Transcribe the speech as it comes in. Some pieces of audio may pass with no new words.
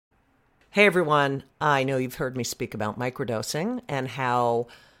Hey everyone, I know you've heard me speak about microdosing and how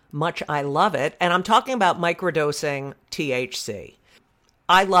much I love it. And I'm talking about microdosing THC.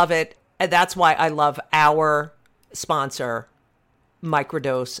 I love it. And that's why I love our sponsor,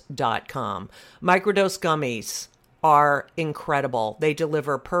 microdose.com. Microdose gummies are incredible. They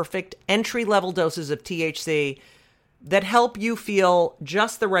deliver perfect entry-level doses of THC that help you feel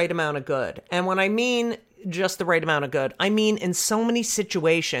just the right amount of good. And when I mean just the right amount of good, I mean in so many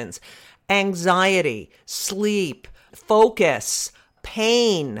situations: anxiety, sleep, focus,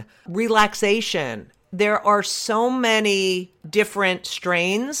 pain, relaxation. There are so many different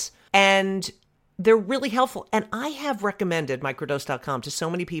strains and they're really helpful. And I have recommended microdose.com to so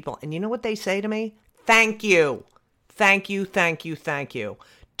many people. And you know what they say to me? Thank you. Thank you, thank you, thank you.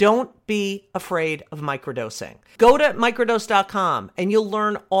 Don't be afraid of microdosing. Go to microdose.com and you'll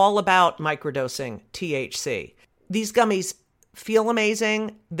learn all about microdosing THC. These gummies feel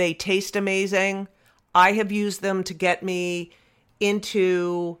amazing. They taste amazing. I have used them to get me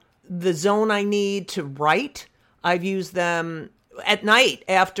into the zone I need to write. I've used them at night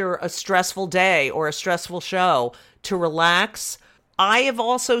after a stressful day or a stressful show to relax. I have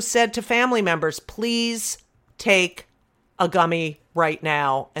also said to family members, please take a gummy right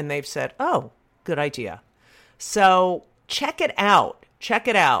now. And they've said, oh, good idea. So check it out. Check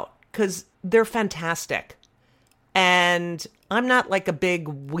it out because they're fantastic. And I'm not like a big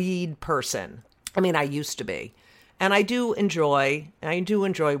weed person. I mean, I used to be. And I do enjoy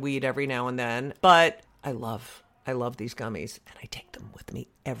weed every now and then. But I love these gummies. And I take them with me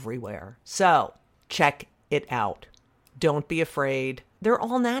everywhere. So check it out. Don't be afraid. They're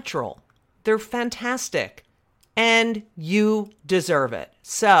all natural. They're fantastic. And you deserve it.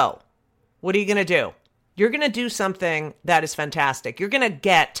 So what are you going to do? You're going to do something that is fantastic. You're going to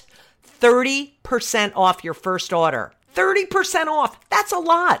get 30% off your first order. 30% off. That's a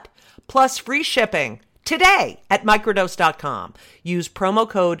lot. Plus free shipping today at microdose.com. Use promo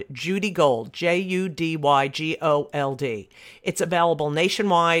code JudyGold, JUDYGOLD. It's available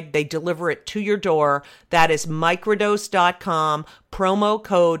nationwide. They deliver it to your door. That is microdose.com. Promo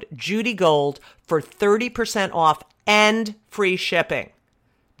code JudyGold for 30% off and free shipping.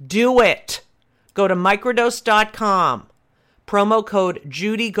 Do it. Go to microdose.com. Promo code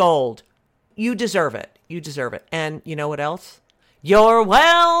JudyGold. You deserve it. You deserve it. And you know what else? You're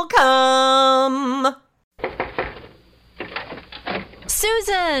welcome.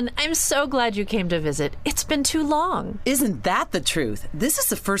 Susan, I'm so glad you came to visit. It's been too long. Isn't that the truth? This is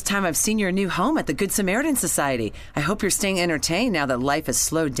the first time I've seen your new home at the Good Samaritan Society. I hope you're staying entertained now that life has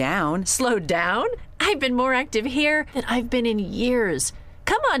slowed down. Slowed down? I've been more active here than I've been in years.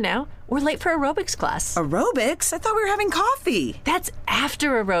 Come on now. We're late for aerobics class. Aerobics? I thought we were having coffee. That's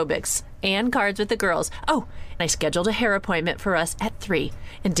after aerobics and cards with the girls. Oh, and I scheduled a hair appointment for us at 3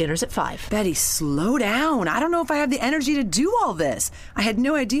 and dinner's at 5. Betty, slow down. I don't know if I have the energy to do all this. I had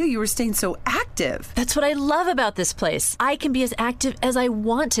no idea you were staying so active. That's what I love about this place. I can be as active as I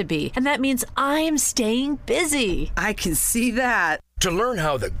want to be, and that means I'm staying busy. I can see that. To learn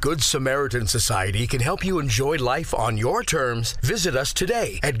how the Good Samaritan Society can help you enjoy life on your terms, visit us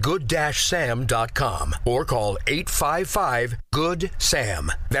today at good-sam.com or call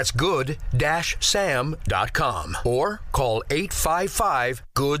 855-GOOD-SAM. That's good-sam.com or call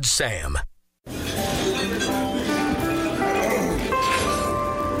 855-GOOD-SAM.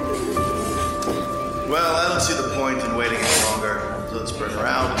 Well, I don't see the point in waiting any longer. So let's bring her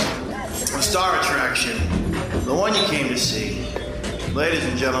out. The star attraction, the one you came to see. Ladies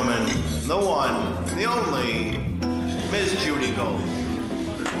and gentlemen, the one, the only, Miss Judy Gold.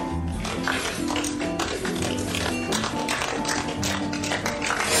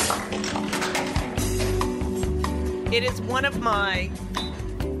 It is one of my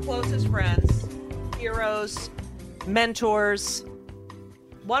closest friends, heroes, mentors.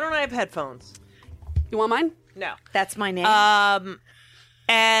 Why don't I have headphones? You want mine? No. That's my name.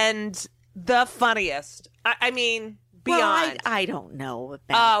 And the funniest. I mean, beyond. Well, I don't know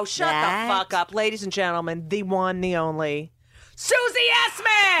about shut that. the fuck up. Ladies and gentlemen, the one, the only, Susie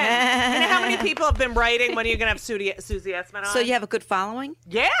Essman! You know how many people have been writing, when are you going to have Susie Essman on? So you have a good following?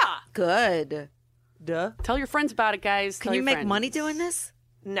 Yeah. Good. Duh. Tell your friends about it, guys. Can you make money doing this?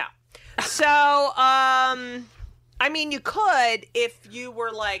 No. So, I mean, you could if you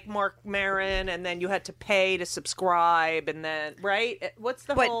were like Mark Maron and then you had to pay to subscribe and then, right? What's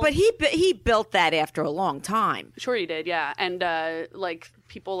the whole... But he built that after a long time. Sure he did, yeah. And like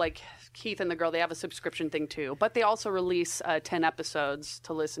people like Keith and the girl, they have a subscription thing too. But they also release 10 episodes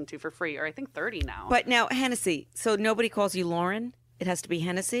to listen to for free, or I think 30 now. But now, Hennessy, so nobody calls you Lauren? It has to be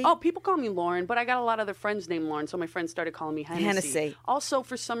Hennessy? Oh, people call me Lauren, but I got a lot of other friends named Lauren, so my friends started calling me Hennessy. Hennessy. Also,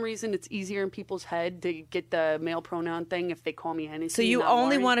 for some reason, it's easier in people's head to get the male pronoun thing if they call me Hennessy. So you not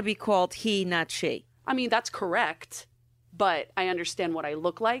only Lauren. want to be called he, not she. I mean, that's correct, but I understand what I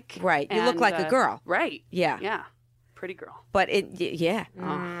look like. Right. You look like a girl. Right. Yeah. Yeah. Pretty girl. But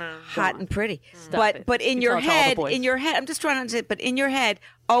hot and pretty. it. But in You your tell it to all the head, boys. I'm just trying to understand. But in your head,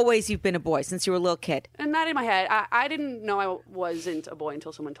 always you've been a boy since you were a little kid. And not in my head. I didn't know I wasn't a boy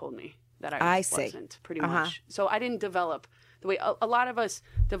until someone told me that I see. wasn't, pretty much. So I didn't develop the way a lot of us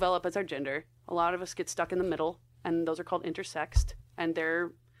develop as our gender. A lot of us get stuck in the middle, and those are called intersexed. And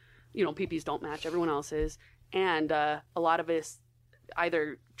they're, peepees don't match everyone else's. And a lot of us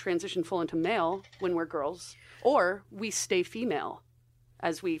either transition full into male when we're girls, or we stay female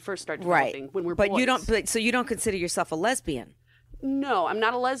as we first start developing when we're boys. So you don't consider yourself a lesbian. No, I'm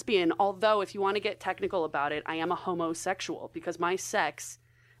not a lesbian, although if you want to get technical about it, I am a homosexual because my sex,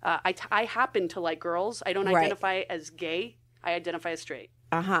 I happen to like girls. I don't Right. identify as gay. I identify as straight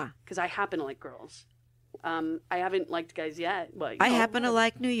because I happen to like girls. I haven't liked guys yet, but I happen to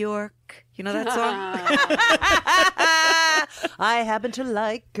like New York. You know that song? I happen to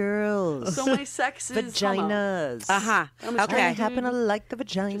like girls. So my sex is homo. vaginas. I'm a Okay. straight I happen to dude. like the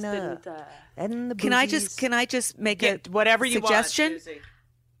vagina Didn't, and the Can I boobies. just make Yeah, a whatever you suggestion? want, Susie.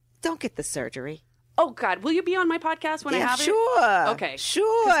 Don't get the surgery. Oh God, will you be on my podcast when I have sure. Okay.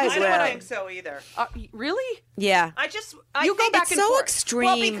 Sure, I I don't will. think so either. it? Really? Yeah. I You go think back It's and so forth. extreme.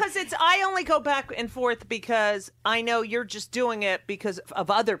 Well, because I only go back and forth because I know you're just doing it because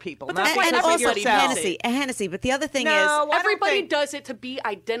of other people. But that's why and everybody also does Hennessy, Hennessy. But the other thing No, is, I don't Everybody think- does it to be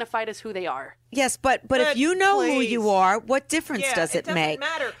identified as who they are. yes, but if But you know who please. you are, what difference Yeah, does it it doesn't make?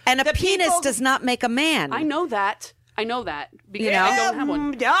 matter. And a The penis people- does not make a man. I know that. Because You know? I don't have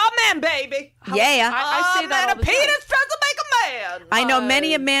one. Amen, baby. Yeah. I say that all a the time. penis doesn't make a man. I know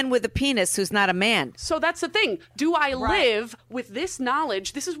many a man with a penis who's not a man. So that's the thing. Do I live with this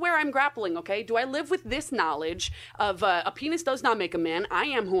knowledge? This is where I'm grappling, okay? Do I live with this knowledge of a penis does not make a man? I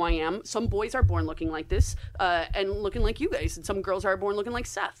am who I am. Some boys are born looking like this and looking like you guys, and some girls are born looking like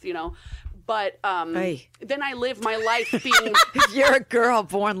Seth, But Aye. then I live my life being... You're a girl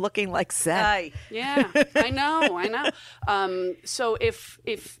born looking like Seth. Aye. Yeah, I know. So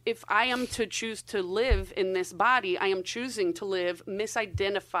if I am to choose to live in this body, I am choosing to live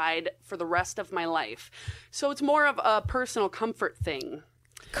misidentified for the rest of my life. So it's more of a personal comfort thing.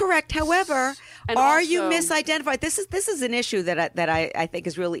 Correct. However, And are you also- misidentified? This is an issue that I think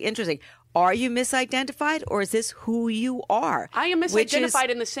is really interesting. Are you misidentified, or is this who you are? I am Which is- misidentified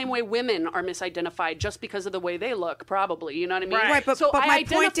in the same way women are misidentified just because of the way they look, probably. You know what I mean? Right, but, so but I my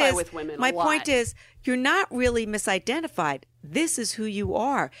identify point is, with women. my a lot. point is, you're not really misidentified. This is who you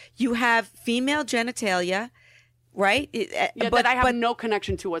are. You have female genitalia, right? Yeah, that I have no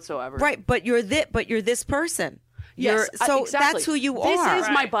connection to whatsoever. Right, but you're this person. Yes, so exactly. that's who you This are. is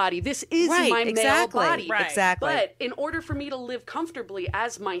my body. This is Right, my exactly. male body. Right. Exactly. But in order for me to live comfortably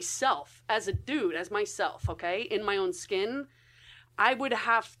as myself, as a dude, as myself, okay, in my own skin, I would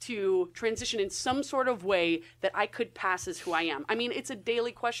have to transition in some sort of way that I could pass as who I am. I mean, it's a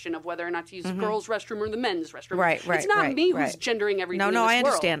daily question of whether or not to use the girls' restroom or the men's restroom. Right, It's not right, me right. who's gendering everything. No, in no, this I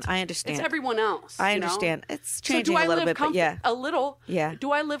understand. world. I understand. It's everyone else. I you know? understand. It's So changing do I a little live bit, but yeah. a little. Yeah.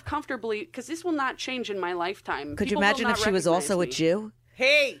 Do I live comfortably? Because this will not change in my lifetime. Could you People will imagine if not she was recognize also a me. Jew?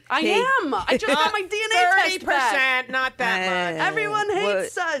 Hey, I am. I just got my DNA test back. 30%, not that much. Everyone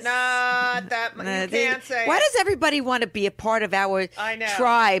hates us. Not that much. You can't say Why it. does everybody want to be a part of our I know.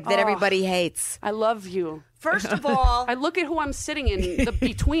 tribe that everybody hates? I love you. First of all, I look at who I'm sitting in the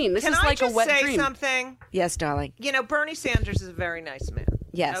between. This can is I like just a wet say dream. something? Yes, darling. You know, Bernie Sanders is a very nice man.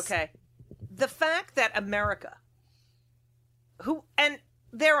 Yes. Okay. The fact that America, and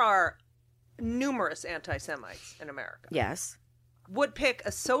there are numerous anti-Semites in America, Yes. would pick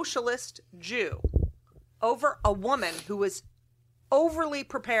a socialist Jew over a woman who is overly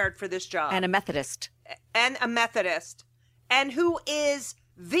prepared for this job And a Methodist. and a Methodist and who is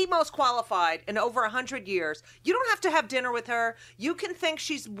the most qualified in over 100 years. You don't have to have dinner with her. You can think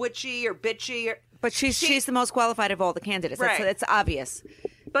she's witchy or bitchy. But she's the most qualified of all the candidates. Right. That's obvious.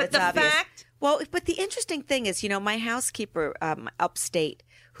 But That's the obvious. fact... Well, but the interesting thing is, my housekeeper upstate,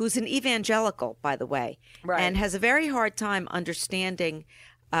 who's an evangelical, by the way, Right. and has a very hard time understanding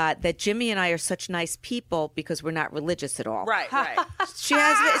that Jimmy and I are such nice people because we're not religious at all. Right. She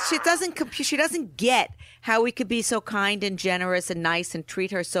doesn't get how we could be so kind and generous and nice and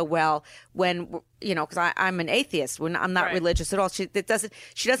treat her so well when because I'm an atheist. I'm not Right. religious at all. She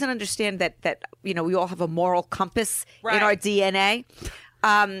doesn't understand that we all have a moral compass in Right. our DNA.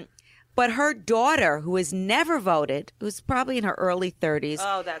 But her daughter, who has never voted, who's probably in her early 30s,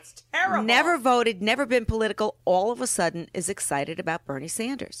 Oh, that's terrible. never voted, never been political, all of a sudden is excited about Bernie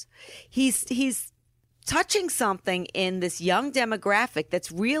Sanders. He's touching something in this young demographic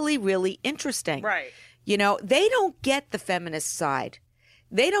that's really, really interesting. Right. You know, they don't get the feminist side.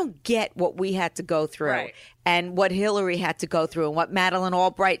 They don't get what we had to go through Right. and what Hillary had to go through and what Madeleine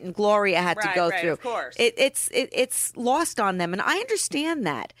Albright and Gloria had to Right, go right, through. of course. It's lost on them. And I understand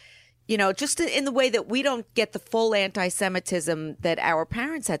that. You know, just in the way that we don't get the full anti-Semitism that our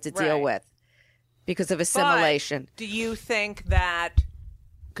parents had to deal Right. with because of assimilation. But do you think that,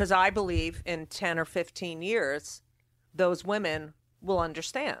 because I believe in 10 or 15 years, those women will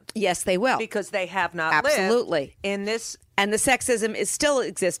understand Yes, they will. because they have not Absolutely. lived in this. And the sexism is still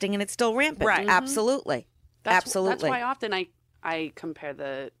existing and it's still rampant. Right. Absolutely. Absolutely. That's why often I compare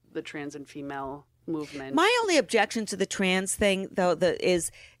the trans and female movement. My only objection to the trans thing, though,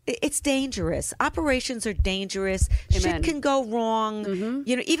 is it's dangerous. Operations are dangerous. Shit Amen. can go wrong.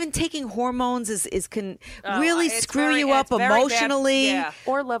 You know, even taking hormones can really it's screw very- you up it's very bad. emotionally. Yeah.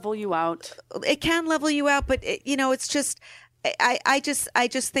 or level you out. It can level you out, but you know, it's just. I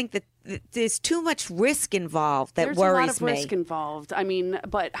just think that there's too much risk involved that There's worries a lot of me. risk involved. I mean,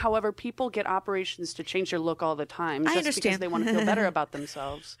 but however, people get operations to change their look all the time I just because understand. they want to feel better about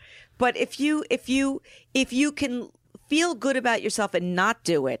themselves. But if you can feel good about yourself and not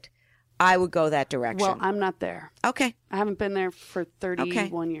do it, I would go that direction. Well, I'm not there. okay. I haven't been there for 31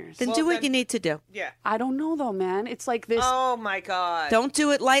 Okay. years. Then do what you need to do. Yeah. I don't know though, man. It's like this. Oh my God. Don't do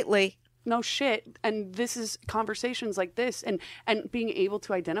it lightly. No shit. And this is conversations like this and being able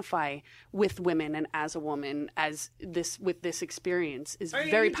to identify with women and as a woman as this with this experience is I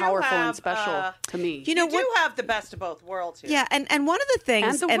mean, very you do powerful and have, special to me. You know You what? do have the best of both worlds here. Yeah, and one of the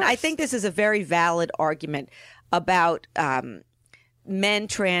things, And the and I worst. think this is a very valid argument about men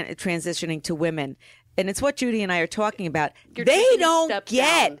transitioning to women, and it's what Judy and I are talking about. You're They taking a don't step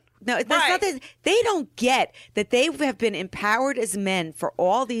get. down. No, that's Right. not that. They don't get that they have been empowered as men for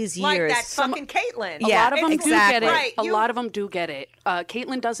all these Like years. that fucking Caitlyn. A Yeah, lot of them exactly. do get it. Right, A you- lot of them do get it.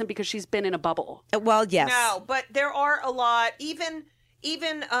 Caitlyn doesn't because she's been in a bubble. Well, yes. No, but there are a lot. Even He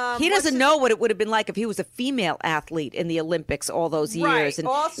what's doesn't his- know what it would have been like if he was a female athlete in the Olympics all those years. Right. And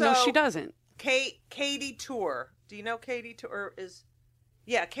Also, No, she doesn't. Katie Tour. Do you know Katie Tour is?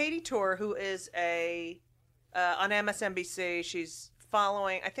 Yeah, Katie Tour, who is on MSNBC. She's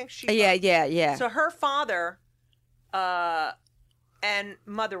following. I think she. yeah. So her father, and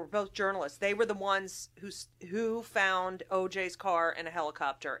mother were both journalists. They were the ones who found OJ's car in a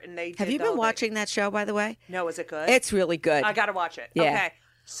helicopter, and they. Have did you the been whole thing. watching that show, by the way? No, is it good? It's really good. I gotta watch it. Yeah. Okay,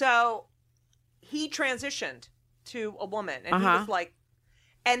 so he transitioned to a woman, and he was like,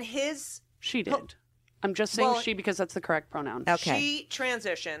 and his. She did. I'm just saying Well- she because that's the correct pronoun. Okay. She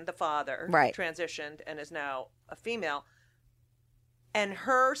transitioned, the father Right. transitioned and is now a female. And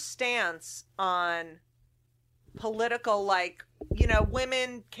her stance on political, like, you know,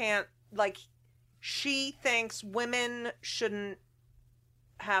 women can't, like, she thinks women shouldn't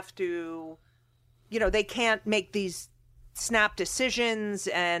have to, you know, they can't make these snap decisions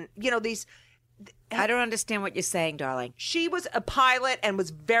and, you know, these. I don't understand what you're saying, darling. She was a pilot and was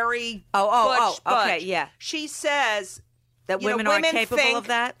very Oh, butch. okay, yeah. She says That you know, women aren't capable think of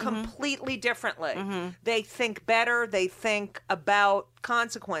that? Mhm. completely differently. They think better. They think about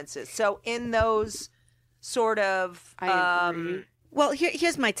consequences. So in those sort of I agree. Well,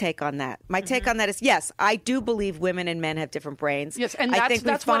 here's my take on that. My take on that is, yes, I do believe women and men have different brains. Yes, and I that's, think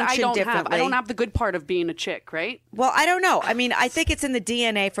we that's what I function don't have. differently. I don't have the good part of being a chick, right? Well, I don't know. I mean, I think it's in the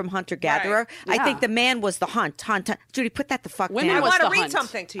DNA from hunter-gatherer. Right. I think Yeah. the man was the hunt. Judy, put that the fuck Women I down. was want to the read hunt.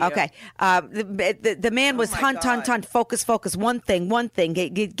 something to you. Okay. The man was my hunt, God. focus, one thing.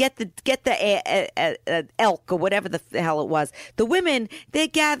 Get the elk or whatever the hell it was. The women, they're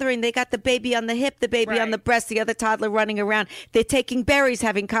gathering. They got the baby on the hip, the baby on Right. the breast, the other toddler running around. They're taking berries,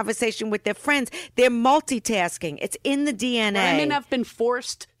 having conversation with their friends. They're multitasking. It's in the DNA. Women have been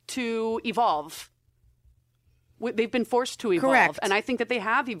forced to evolve. They've been forced to evolve, Correct. and I think that they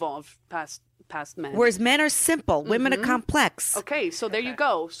have evolved past men. Whereas men are simple, women Mm-hmm. are complex. Okay, so there you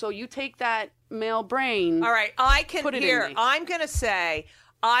go. So you take that male brain. All right, I can Put it in hear. me. I'm going to say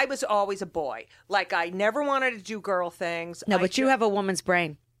I was always a boy. Like I never wanted to do girl things. No, I but you ju- have a woman's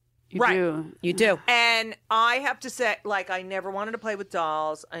brain. You Right. do. You do. And I have to say, like, I never wanted to play with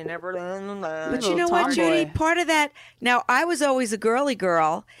dolls. I never. But you Little know what, tomboy. Judy? Part of that. Now, I was always a girly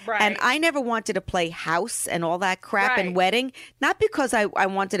girl, Right. and I never wanted to play house and all that crap Right. and wedding. Not because I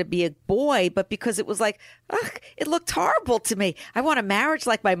wanted to be a boy, but because it was like, ugh, it looked horrible to me. I want a marriage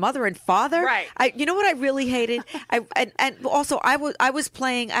like my mother and father. Right. You know what I really hated? And also I was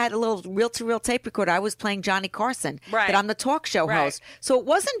playing. I had a little reel-to-reel tape recorder. I was playing Johnny Carson. Right. That I'm the talk show Right. host. So it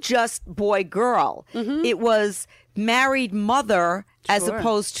wasn't just boy girl. It was married mother as Sure.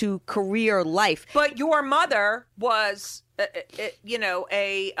 opposed to career life. But your mother was,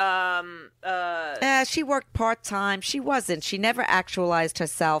 She worked part time. She wasn't. She never actualized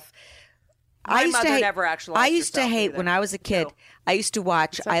herself. My mother never actualized I used to herself hate either. when I was a kid. No. I used to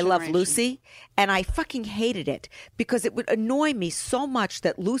watch It's our I Love generation. Lucy, and I fucking hated it because it would annoy me so much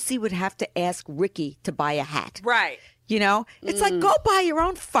that Lucy would have to ask Ricky to buy a hat. right. You know, it's like, go buy your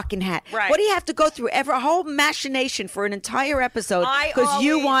own fucking hat. Right. What do you have to go through? A whole machination for an entire episode because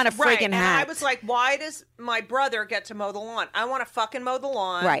you always- want a right, friggin' and hat. I was like, why does my brother get to mow the lawn? I want to fucking mow the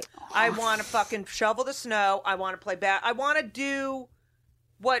lawn. Right. I want to fucking shovel the snow. I want to play I want to do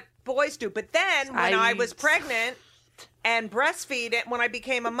what boys do. But then when I was pregnant and breastfeed, when I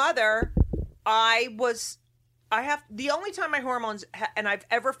became a mother, the only time my hormones, and I've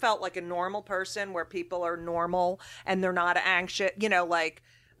ever felt like a normal person where people are normal and they're not anxious,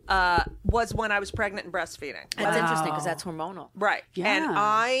 was when I was pregnant and breastfeeding. That's interesting because that's hormonal. Right. Yeah.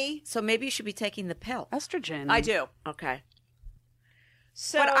 And So maybe you should be taking the pill. Estrogen. I do. Okay.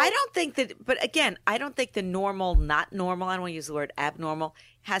 So, But I don't think that, but again, I don't think the normal, not normal, I don't want to use the word abnormal,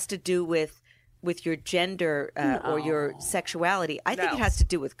 has to do with your gender or your sexuality. I think No. it has to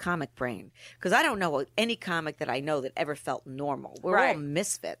do with comic brain. Because I don't know any comic that I know that ever felt normal. We're all Right.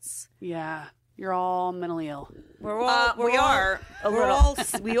 misfits. Yeah. You're all mentally ill. We're all, we are a we're little. all,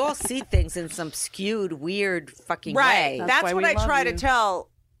 we all see things in some skewed, weird fucking Right. way. That's why what we I love try to you. tell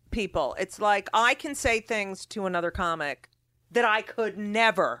people. It's like I can say things to another comic that I could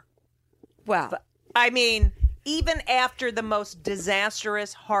never. Well, I mean, even after the most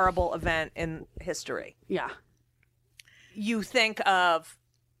disastrous, horrible event in history, Yeah. you think of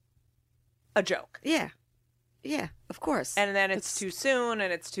a joke. yeah. Yeah, of course. And then it's too soon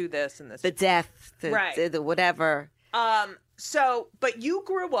and it's too this and this. the death, Right. the whatever. So, but you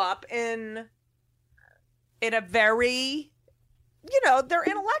grew up in a very, they're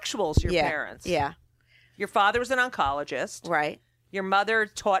intellectuals, your Yeah. parents. Yeah. Your father was an oncologist. Right. Your mother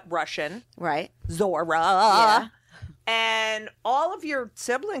taught Russian, Right. Zora. Yeah. And all of your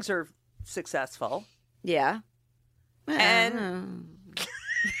siblings are successful. Yeah. And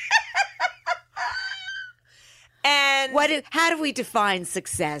and How do we define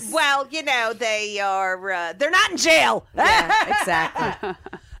success? well, they are they're not in jail. Yeah, exactly.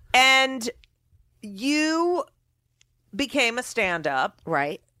 And you became a stand-up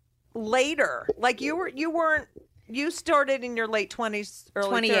Right. later. Like you started in your late 20s, early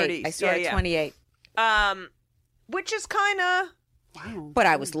 28. 30s. I started 28. Which is kind of But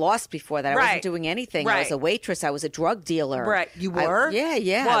I was lost before that. I Right. wasn't doing anything. I was Right. a waitress. I was a drug dealer. Right. You I- were?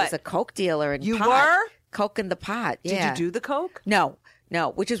 yeah. I What? was a coke dealer and You pot. were? Coke in the pot. Yeah. Did you do the coke? No.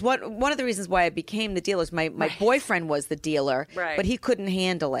 Which is one of the reasons why I became the dealer. My boyfriend was the dealer, Right. but he couldn't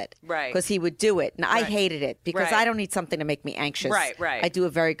handle it, Right. Because he would do it, and I Right. hated it because Right. I don't need something to make me anxious. Right. I do a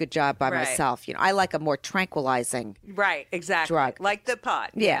very good job by Right. myself. I like a more tranquilizing. Right, exactly. Drug. Like the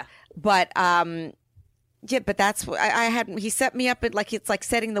pot. Yeah, but but that's what I had. He set me up it's like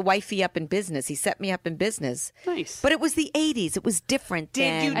setting the wifey up in business. He set me up in business. Nice. But it was the 80s. It was different.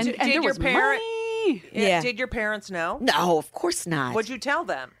 Did you then. did and there your was parents? money. Yeah. Did your parents know? No, of course not. What'd you tell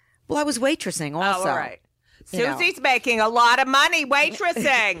them? Well, I was waitressing also. Oh, all right. You know. Susie's making a lot of money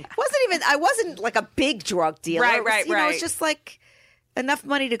waitressing. I wasn't like a big drug dealer. Right, It was, right, you know, right. it's just like enough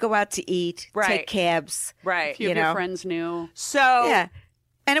money to go out to eat, Right. take cabs. Right. A few You of your know. friends knew. So Yeah.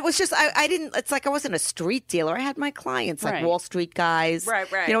 And it was just I didn't. It's like I wasn't a street dealer. I had my clients, like Right. Wall Street guys.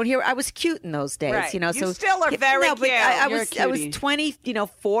 Right, right. You know, here I was cute in those days. Right. You know, You so still are very no, but cute. I You're a was 20, cutie.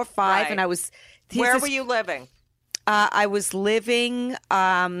 4, 5, Right. and I was. where were you living? I was living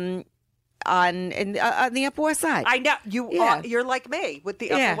on the Upper West Side. I know you. Yeah. You're like me with the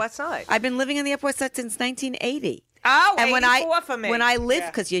Yeah. Upper West Side. I've been living on the Upper West Side since 1980. Oh, and when 84 for me. when I lived,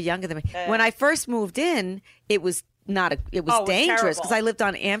 Yeah. because you're younger than me, when I first moved in, it was not it was Oh, it was dangerous terrible. because I lived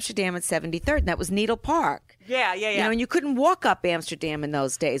on Amsterdam and 73rd, and that was Needle Park. Yeah, yeah, yeah. You know, and you couldn't walk up Amsterdam in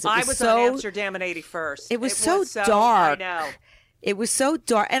those days. It I was was so on Amsterdam in 81st. It was so dark. I know. It was so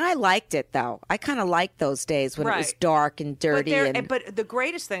dark, and I liked it though. I kind of liked those days when it was Right. dark and dirty. But the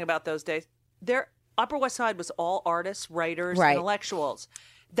greatest thing about those days, Upper West Side was all artists, writers, Right. intellectuals.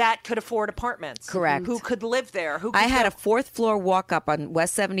 that could afford apartments. Correct. Who could live there. Who could I had go- a 4th floor walk up on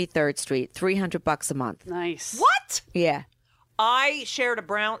West 73rd Street, $300 a month. Nice. What? Yeah. I shared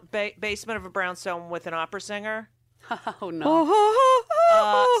a basement of a brownstone with an opera singer. Oh,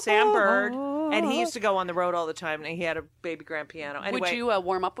 no. Sam Bird, and he used to go on the road all the time, and he had a baby grand piano. Anyway, Would you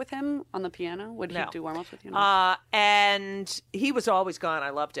warm up with him on the piano? Would he No. do warm-ups with you? and he was always gone.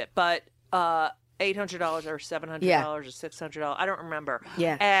 I loved it, but $800 or $700 or $600. I don't remember.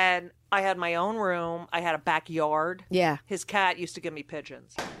 Yeah. And I had my own room. I had a backyard. Yeah. His cat used to give me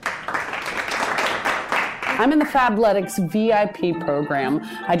pigeons. I'm in the Fabletics VIP program.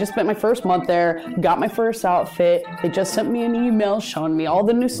 I just spent my first month there, got my first outfit. They just sent me an email showing me all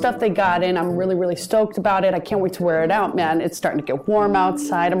the new stuff they got in. I'm really, really stoked about it. I can't wait to wear it out, man. It's starting to get warm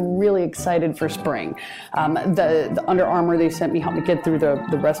outside. I'm really excited for spring. The Under Armour they sent me helped me get through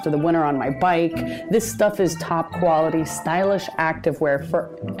the rest of the winter on my bike. This stuff is top quality, stylish activewear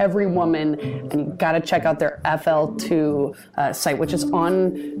for every woman. And you gotta check out their FL2 site, which is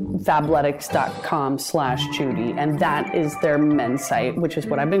on fabletics.com/Judy, and that is their men's site, which is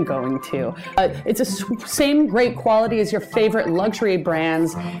what I've been going to. It's a same great quality as your favorite luxury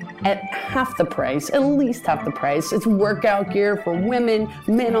brands at half the price, at least half the price. It's workout gear for women,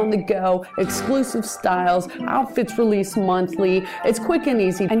 men on the go, exclusive styles, outfits released monthly. It's quick and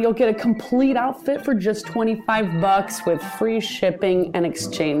easy, and you'll get a complete outfit for just $25 with free shipping and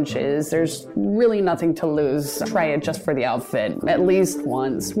exchanges. There's really nothing to lose. Try it just for the outfit, at least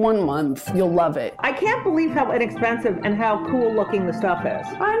once, 1 month. You'll love it. I can't believe how inexpensive and how cool looking the stuff is.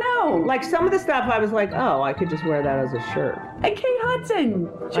 I know. Like some of the stuff I was like, oh, I could just wear that as a shirt. And Kate Hudson.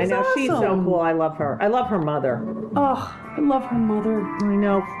 I know, she's so cool. I love her. I love her mother. Oh, I love her mother. I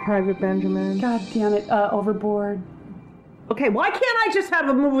know, Private Benjamin. God damn it, Overboard. Okay, why can't I just have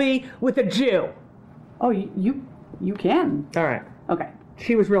a movie with a Jew? Oh, you can. All right. Okay.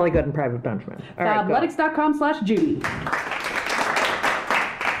 She was really good in Private Benjamin. All right, go. Fabletics.com/Judy.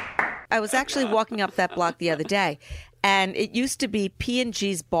 I was actually walking up that block the other day, and it used to be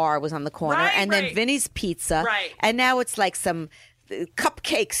P&G's bar was on the corner, Right, and right. then Vinny's Pizza, Right. and now it's like some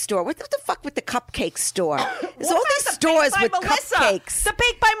cupcake store. What the fuck with the cupcake store? There's all these stores with cupcakes. The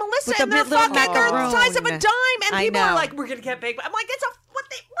Baked by Melissa, With and the they're little fucking they're the size of a macaroon. dime, and I people are know. like, "We're gonna get baked." I'm like, "It's a what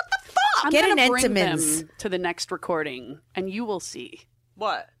the fuck?" I'm Get gonna an bring Entenmann's. them to the next recording, and you will see.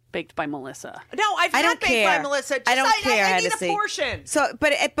 What? Baked by Melissa. No, I've I had don't Baked care. by Melissa. Just, I don't care. I need Hennessy. a portion. So,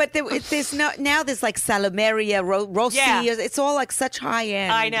 but there's no now. There's like Salameria, Rossi. Yeah. It's all like such high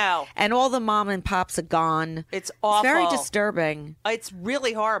end. I know. And all the mom and pops are gone. It's awful. It's very disturbing. It's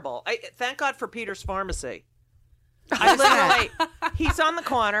really horrible. Thank God for Peter's Pharmacy. I literally, he's on the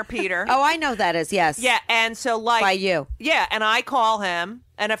corner, Peter. Oh, I know that is, yes. Yeah, and so like By you. Yeah, and I call him,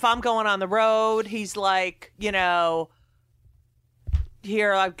 and if I'm going on the road, he's like,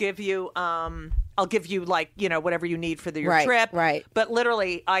 here, I'll give you like, whatever you need for your Right, trip. right. But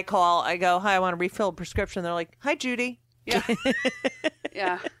literally, I call, I go, hi, I want to refill a prescription. They're like, hi, Judy. Yeah.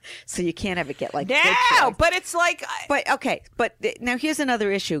 Yeah. So you can't ever get like No, good choice. but it's like, But okay, now here's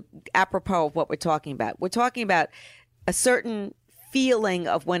another issue apropos of what we're talking about. We're talking about a certain feeling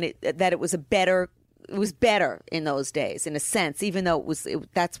of when it was better in those days, in a sense, even though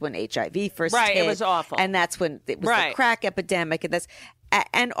that's when HIV first Right, hit, it was awful. and that's when it was Right. the crack epidemic,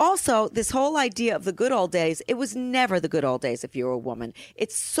 and also this whole idea of the good old days. It was never the good old days if you were a woman.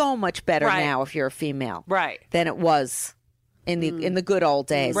 It's so much better Right. now if you're a female, Right. than it was in the good old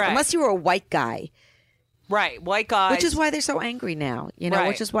days. Right. Unless you were a white guy. right, white guys. Which is why they're so angry now, Right.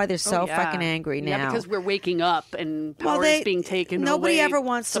 which is why they're so Oh, yeah. fucking angry now. Yeah, because we're waking up and Well, power is being taken nobody away. ever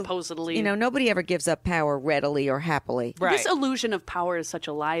wants supposedly. to, nobody ever gives up power readily or happily. Right. This illusion of power is such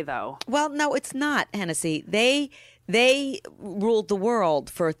a lie, though. Well, no, it's not, Hennessy. They ruled the world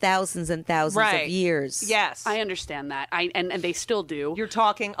for thousands and thousands Right. of years. Yes. I understand that. And they still do. You're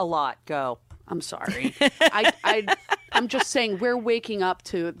talking a lot. Go. I'm sorry. I'm just saying we're waking up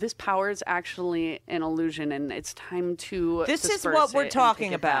to this power is actually an illusion, and it's time to. This is disperse what we're it and talking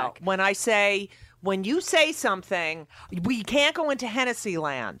take it about. back. When you say something, we can't go into Hennessy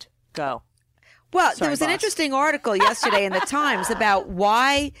land. Go. Well, Sorry, there was an boss. interesting article yesterday in the Times about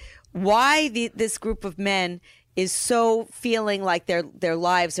why this group of men is so feeling like their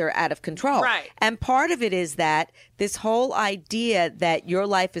lives are out of control. Right. And part of it is that this whole idea that your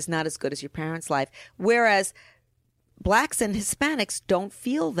life is not as good as your parents' life, whereas blacks and Hispanics don't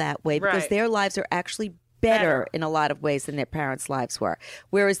feel that way because Right. their lives are actually better in a lot of ways than their parents' lives were.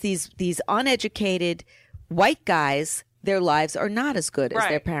 Whereas these uneducated white guys, their lives are not as good as Right.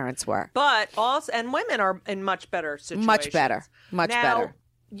 their parents were. But also, and women are in much better situations. Much better. Much now, better.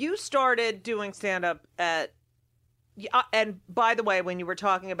 You started doing stand-up at Yeah, and by the way, when you were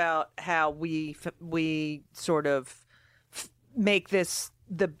talking about how we sort of make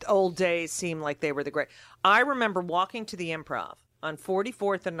the old days seem like they were the great. I remember walking to the Improv on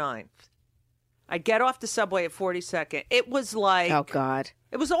 44th and 9th. I get off the subway at 42nd. It was like, Oh God,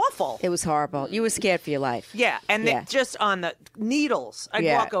 it was awful. it was horrible. You were scared for your life. Yeah, and Yeah. just on the needles. I'd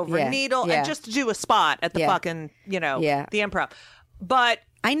Yeah, walk over yeah, a needle yeah. and just to do a spot at the Yeah. fucking, Yeah. the Improv. But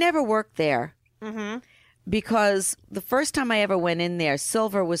I never worked there. Because the first time I ever went in there,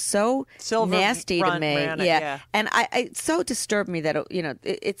 Silver was so Silver nasty to me. ran it, yeah. And it so disturbed me that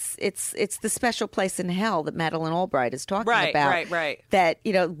it's the special place in hell that Madeleine Albright is talking Right, about. right. That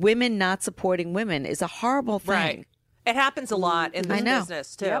women not supporting women is a horrible thing. right, it happens a lot in I this know.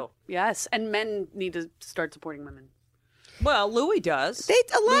 business too. Yep. Yes, and men need to start supporting women. Well, Louis does. A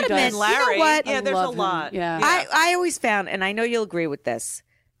lot of does. men. Larry, You know what? yeah, there's a love him. lot. Yeah. I always found, and I know you'll agree with this,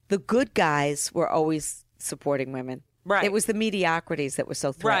 the good guys were always supporting women. Right. It was the mediocrities that were so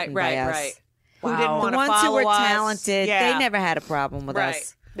Right, threatened by us. right. Who Wow. didn't The want The to ones who follow were us. talented, Yeah. they never had a problem with Right.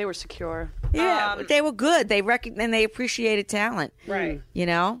 us. They were secure. Yeah, they were good. They and they appreciated talent. Right. You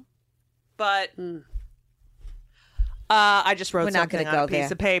know? But I just wrote We're not something gonna on a go piece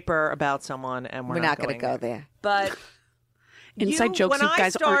there. of paper about someone, and we're not going going to go there. But Inside jokes when you guys I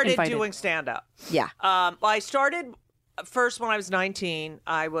aren't started invited. doing stand-up, Yeah. I started first when I was 19.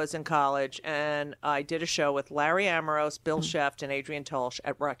 I was in college, and I did a show with Larry Amoros, Bill Sheft, and Adrian Tolsch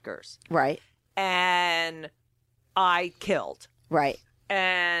at Rutgers, Right. and I killed. Right.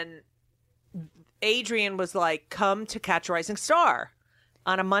 And Adrian was like, "Come to Catch a Rising Star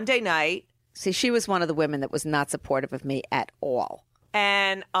on a Monday night." See, she was one of the women that was not supportive of me at all.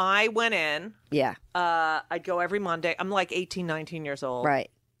 And I went in. Yeah. I'd go every Monday. I'm like 18, 19 years old. Right.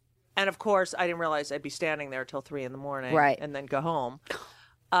 And of course, I didn't realize I'd be standing there till 3 a.m. Right. And then go home.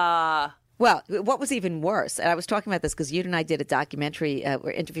 Well, what was even worse, and I was talking about this because you and I did a documentary,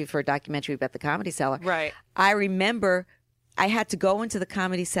 or interview for a documentary about the Comedy Cellar. Right. I remember I had to go into the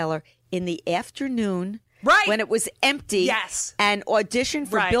Comedy Cellar in the afternoon. Right. When it was empty. Yes. And audition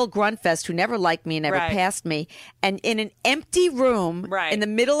for Right. Bill Grunfest, who never liked me and never Right. passed me. And in an empty room Right. in the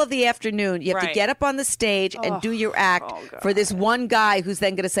middle of the afternoon, you have to Right. get up on the stage and do your act for this one guy who's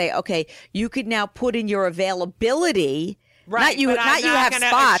then going to say, okay, you could now put in your availability. Right, Not you. but Not I'm you not have gonna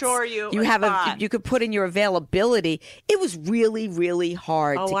spots. assure you a have spot. You could put in your availability. It was really, really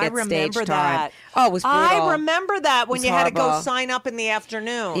hard to I get remember stage that. time. Oh, it was brutal. I remember that when was you had to go horrible. sign up in the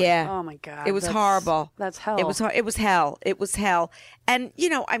afternoon. Yeah. Oh my God. It was that's- horrible. That's hell. It was hell. It was hell. And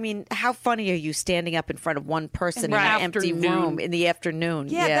I mean, how funny are you standing up in front of one person in Right. an empty Afternoon. room in the afternoon?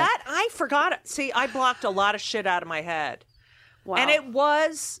 Yeah, that I forgot. See, I blocked a lot of shit out of my head. Wow. And it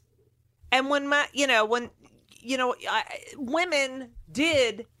was, and when women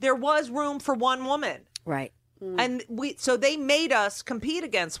there was room for one woman. right. And so they made us compete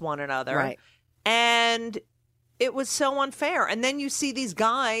against one another. Right. And it was so unfair. And then you see these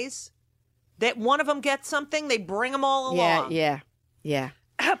guys that one of them gets something, they bring them all along. Yeah.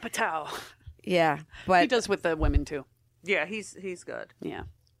 Patow. Yeah. He But does with the women too. Yeah, he's good. Yeah.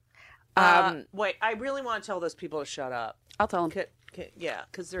 Wait, I really want to tell those people to shut up. I'll tell him. Yeah,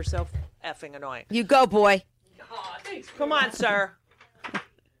 because they're so effing annoying. you go, boy. Come on, sir.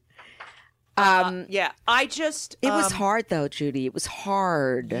 Yeah, I just It was hard though, Judy. It was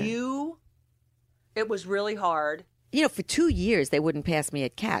hard. It was really hard. For 2 years they wouldn't pass me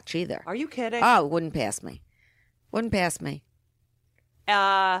at Catch either. Are you kidding? Oh, wouldn't pass me. Wouldn't pass me.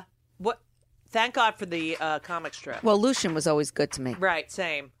 What? Thank God for the comic strip. Well, Lucian was always good to me. Right,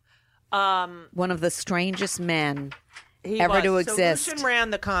 same. One of the strangest men He ever was. to exist. So Lucian ran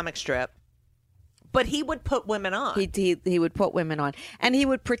the comic strip, but he would put women on. He would put women on, and he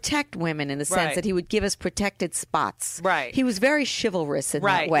would protect women in the sense Right. that he would give us protected spots. Right. He was very chivalrous in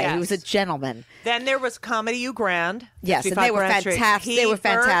Right, that way. yes. He was a gentleman. Then there was Comedy U Grand. Yes, and 55 they were Grand Street. fantastic. They were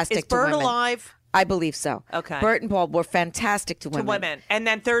fantastic Is to Bert women. alive? I believe so. Okay. Bert and Paul were fantastic to women. To women. And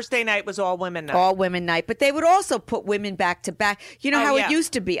then Thursday night was all women night. All women night, but they would also put women back to back. You know Oh, how yeah. it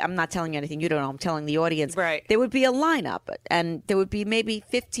used to be. I'm not telling you anything you don't know. I'm telling the audience. Right. There would be a lineup, and there would be maybe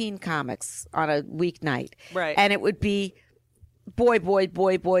 15 comics on a weeknight. Right. And it would be boy,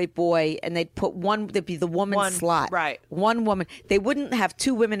 and they'd put one. There'd be the woman One, slot. right. One woman. They wouldn't have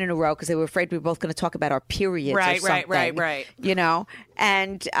two women in a row because they were afraid we were both going to talk about our periods. Right, or something, right.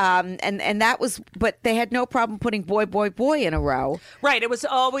 And that was. But they had no problem putting boy in a row. Right. It was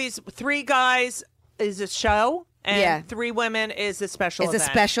always 3 guys is a show, and Yeah. 3 women is a special It's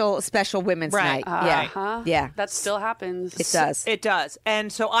a event. special women's Right. night. Yeah. Uh-huh. Yeah. That still happens. It does. It does.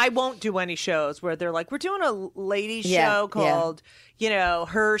 And so I won't do any shows where they're like, we're doing a ladies Yeah, show yeah. called,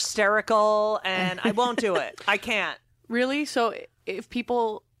 Her Hysterical, and I won't do it. I can't. Really? So if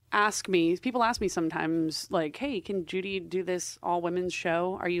people ask me sometimes, like, hey, can Judy do this all women's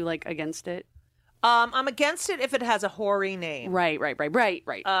show? Are you like against it? I'm against it if it has a hoary name. Right.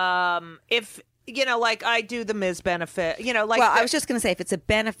 If like I do the Ms. benefit, like. Well, I was just going to say, if it's a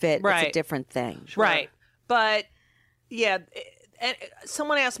benefit, Right. it's a different thing. Right. But yeah, and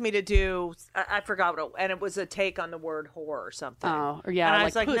someone asked me to do, I forgot what, and it was a take on the word whore or something. Oh, or yeah, and I like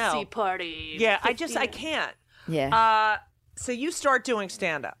was like, pussy no. party. Yeah, I can't. Yeah. So you start doing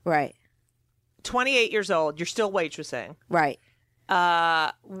stand up. Right. 28 years old, you're still waitressing. Right.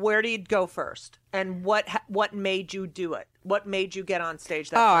 Where do you go first? And what made you do it? What made you get on stage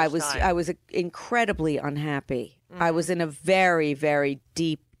that first time? I was incredibly unhappy. I was in a very, very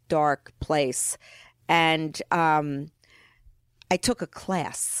deep, dark place. And I took a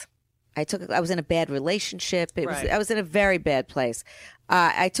class. I was in a bad relationship. I was in a very bad place.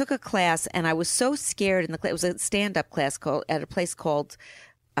 I took a class, and I was so scared in the class. It was a stand-up class at a place called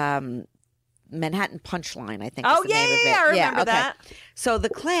Manhattan Punchline, I think. Oh, is the name of it. I remember that. So the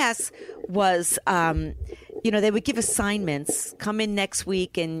class was, they would give assignments. Come in next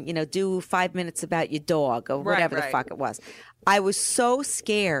week and, do 5 minutes about your dog or whatever the fuck it was. I was so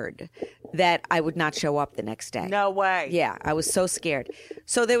scared that I would not show up the next day. No way. Yeah, I was so scared.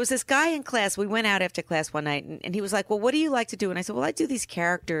 So there was this guy in class. We went out after class one night, and he was like, well, what do you like to do? And I said, well, I do these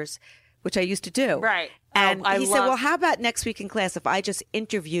characters, which I used to do. Right. And he said, well, how about next week in class if I just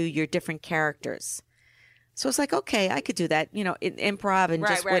interview your different characters? So it's like, okay, I could do that, in improv and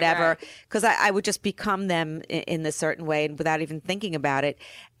just whatever, because I would just become them in a certain way and without even thinking about it.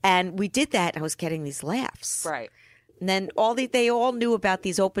 And we did that, and I was getting these laughs. Right. And then they all knew about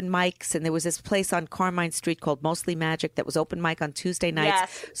these open mics, and there was this place on Carmine Street called Mostly Magic that was open mic on Tuesday nights.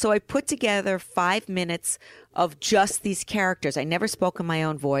 Yes. So I put together 5 minutes of just these characters. I never spoke in my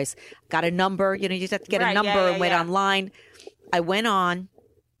own voice. Got a number, you just have to get a number and wait online. I went on.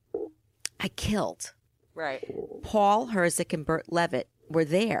 I killed. Right. Paul Herzik and Bert Levitt were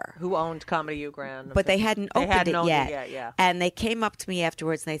there. Who owned Comedy U Grand. But they hadn't opened it yet. Yeah. And they came up to me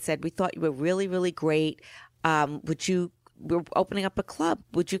afterwards and they said, we thought you were really, really great. We're opening up a club.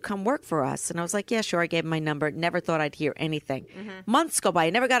 Would you come work for us? And I was like, yeah, sure. I gave him my number. Never thought I'd hear anything. Mm-hmm. Months go by.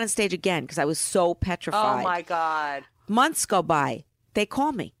 I never got on stage again because I was so petrified. Oh, my God. Months go by. They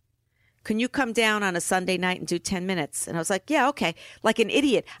call me. Can you come down on a Sunday night and do 10 minutes? And I was like, yeah, okay. Like an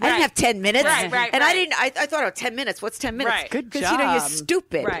idiot. I didn't have 10 minutes. Right. I thought, oh, 10 minutes. What's 10 minutes? Right. Good Because, job. you're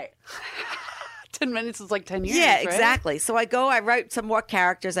stupid. Right. 10 minutes is like 10 years. Yeah, right? exactly. So I go, I write some more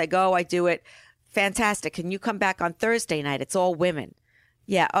characters. I do it. Fantastic. Can you come back on Thursday night? It's all women.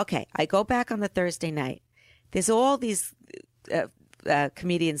 Yeah, okay. I go back on the Thursday night. There's all these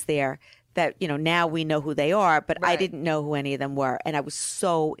comedians there that, now we know who they are, but I didn't know who any of them were. And I was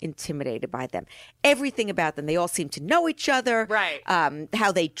so intimidated by them. Everything about them. They all seemed to know each other. Right.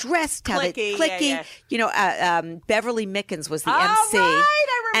 How they dressed, how they clicky. Yeah. Beverly Mickens was the Oh, MC. right.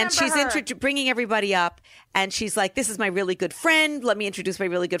 I remember And she's her. bringing everybody up. And she's like, this is my really good friend. Let me introduce my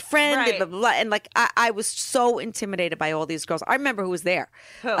really good friend. Right. Blah, blah, blah. And I was so intimidated by all these girls. I remember who was there.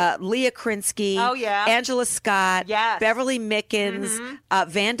 Who? Leah Krinsky. Oh, yeah. Angela Scott. Yes. Beverly Mickens.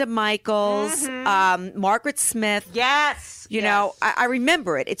 Vanda Michaels. Margaret Smith. Yes. I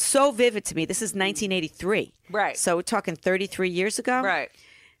remember it. It's so vivid to me. This is 1983. Right. So we're talking 33 years ago. Right.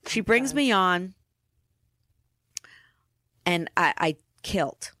 She brings me on. And I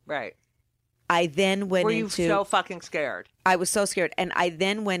killed. Right. I then went Were you into... so fucking scared? I was so scared. And I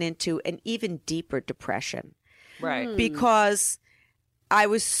then went into an even deeper depression. Right. Because I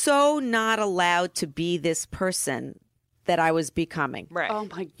was so not allowed to be this person that I was becoming. Right. Oh,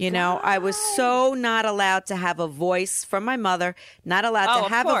 my God. I was so not allowed to have a voice from my mother, not allowed to of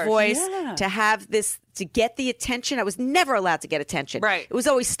have course. a voice, Yeah. to have this, to get the attention. I was never allowed to get attention. Right. It was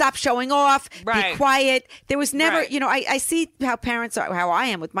always stop showing off, Right. be quiet. There was never, Right. I see how parents are, how I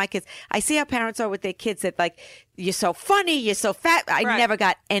am with my kids. I see how parents are with their kids that like, you're so funny, you're so fat. I Right. never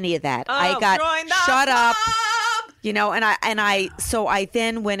got any of that. Oh, I got join the shut up, club! so I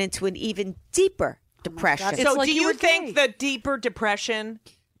then went into an even deeper depression. It's So like do you you were think gay. the deeper depression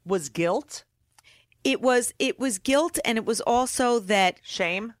was guilt? It was guilt, and it was also that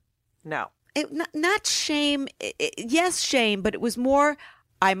Shame? No. not shame. Yes, shame, but it was more,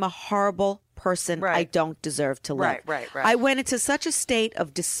 I'm a horrible person. Right. I don't deserve to live. Right. I went into such a state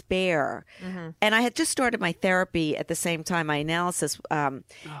of despair, and I had just started my therapy at the same time, my analysis, and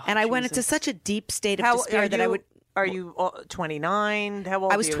I went into such a deep state of despair that I would. Are you 29? How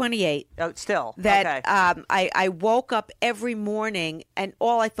old I was are you? 28. Oh, still. That okay. I woke up every morning, and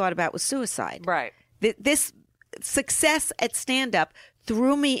all I thought about was suicide. Right. This success at stand-up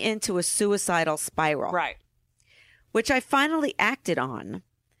threw me into a suicidal spiral. Right. which I finally acted on,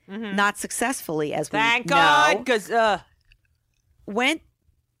 not successfully, as Thank we God, know. because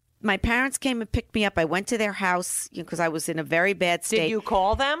My parents came and picked me up. I went to their house because I was in a very bad state. did you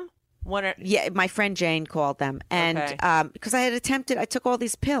call them? Yeah, my friend Jane called them, and Okay. because I had attempted, I took all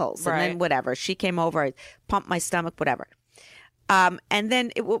these pills, and Right. then whatever. She came over, I pumped my stomach, whatever. And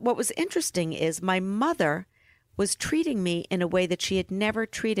then what was interesting is my mother was treating me in a way that she had never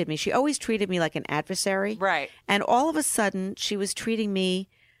treated me. She always treated me like an adversary, Right. And all of a sudden, she was treating me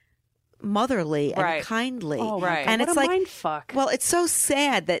motherly and Right. kindly. Oh, my Right. God. And What it's a like, mind fuck. well, it's so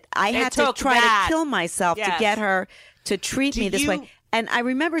sad that I It had to took try that. to kill myself to Yes. get her to treat Do me this you- way. And I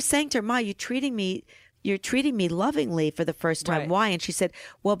remember saying to her, Ma, you're treating me lovingly for the first time. Right. Why? And she said,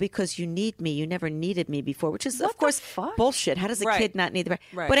 well, because you need me. You never needed me before, which is, What of course, the fuck? bullshit. How does a Right. kid not need the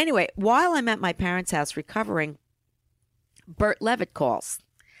Right. But anyway, while I'm at my parents' house recovering, Bert Levitt calls.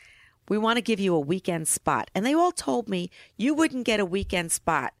 We want to give you a weekend spot. And they all told me you wouldn't get a weekend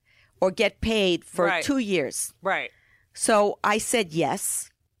spot or get paid for Right. 2 years. Right. So I said yes.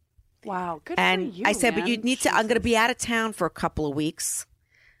 Wow, good And for you, I said, but man. you need to, I'm going to be out of town for a couple of weeks.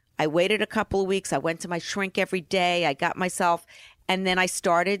 I waited a couple of weeks. I went to my shrink every day. I got myself, and then I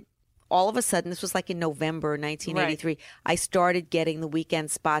started, all of a sudden, this was like in November 1983, I started getting the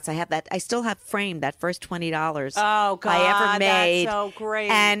weekend spots. I have that, I still have framed that first $20 Oh, God, I ever that's made. so great.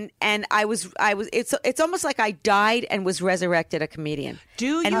 And I was, it's almost like I died and was resurrected a comedian.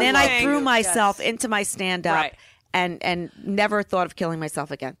 Do And you then I think- threw myself Yes. into my stand-up. Right. And never thought of killing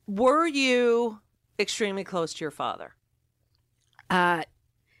myself again. Were you extremely close to your father?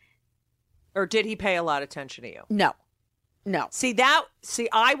 Or did he pay a lot of attention to you? No. See,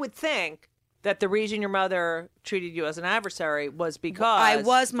 I would think that the reason your mother treated you as an adversary was because I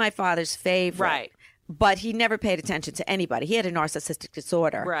was my father's favorite. Right. But he never paid attention to anybody. He had a narcissistic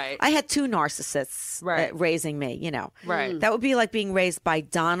disorder. Right. I had 2 narcissists Right. raising me, you know. Right. That would be like being raised by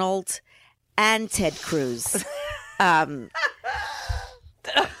Donald and Ted Cruz.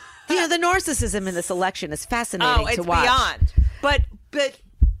 You know, the narcissism in this election is fascinating it's to watch. beyond. But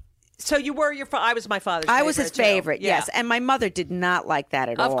so you were I was my father's favorite. I was his too. favorite, Yeah. yes. And my mother did not like that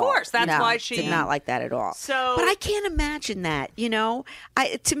at all. Of course, that's No, why she- did not like that at all. So- But I can't imagine that, you know.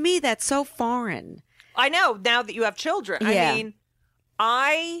 To me, that's so foreign. I know now that you have children. Yeah. I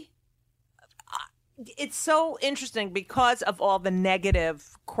mean, it's so interesting because of all the negative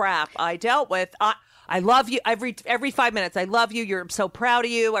crap I dealt with. I love you every 5 minutes. I love you. You're so proud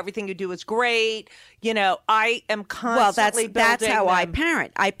of you. Everything you do is great. You know, I am constantly that's how I them.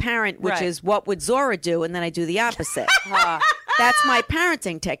 parent. I parent, which Right. is what would Zora do, and then I do the opposite. That's my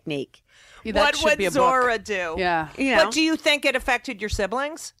parenting technique. Yeah, that What should would be a book. Zora do? Yeah. You know? But do you think it affected your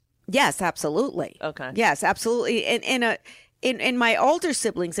siblings? Yes, absolutely. Okay. Yes, absolutely. In my older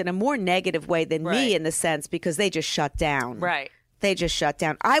siblings, in a more negative way than Right. me, in the sense because they just shut down. Right. They just shut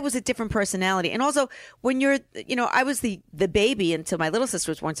down. I was a different personality. And also, when you're, you know, I was the baby until my little sister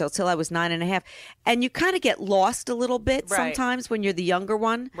was born, so till I was 9.5. And you kind of get lost a little bit Right. sometimes when you're the younger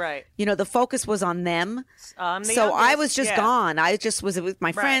one. Right. You know, the focus was on them. I'm the So I youngest, was just yeah. gone. I just was with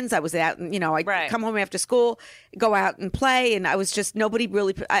my friends. I was out, you know, I'd Right. come home after school, go out and play. And I was just, nobody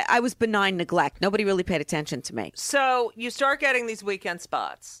really, I was benign neglect. Nobody really paid attention to me. So you start getting these weekend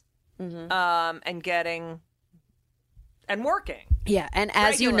spots, Mm-hmm. and working. Yeah. And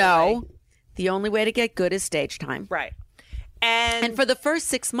as you Regularly. know, the only way to get good is stage time. Right. And And for the first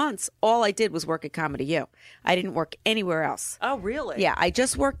 6 months, all I did was work at Comedy U. I didn't work anywhere else. oh, really? Yeah, I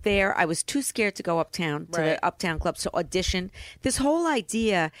just worked there. I was too scared to go uptown to Right. the uptown clubs to audition. This whole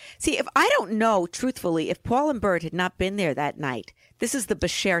idea. See, if I don't know, truthfully, if Paul and Bert had not been there that night, this is the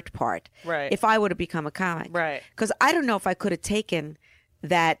Beshert part. Right. If I would have become a comic. Right. Because I don't know if I could have taken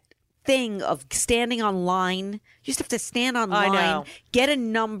that thing of standing online. You used to have to stand online, know. get a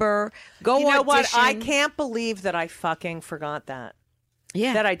number, go You know audition. what? I can't believe that I fucking forgot that.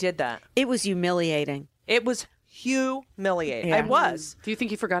 Yeah. That I did that. It was humiliating. It was humiliating. Yeah. I was. Do you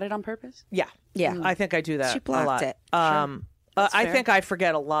think you forgot it on purpose? Yeah. Yeah. I think I do that She a blocked lot. it. I fair. think I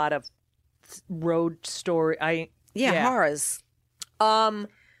forget a lot of road story. Yeah, horrors. Um.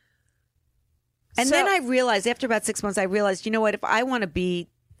 And so- then I realized after about 6 months, I realized, you know what? If I want to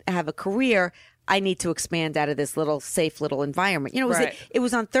have a career, I need to expand out of this little safe little environment. You know, Right. it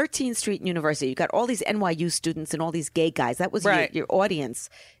was on 13th Street University. You got all these NYU students and all these gay guys. That was Right. your audience.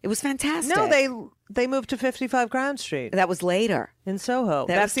 It was fantastic. No, they moved to 55 Grand Street That was later. in Soho.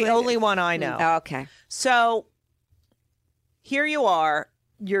 That That's was the later. only one I know. Oh, okay. So here you are,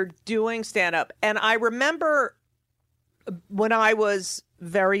 you're doing stand up. And I remember when I was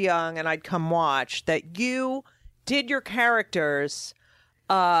very young and I'd come watch that you did your characters,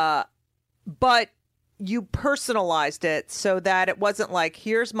 but you personalized it so that it wasn't like,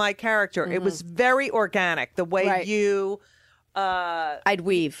 here's my character. It was very organic. The way Right. you, I'd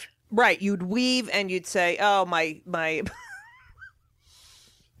weave. right, you'd weave and you'd say, oh, my my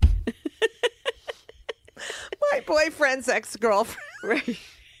boyfriend's ex-girlfriend. Right.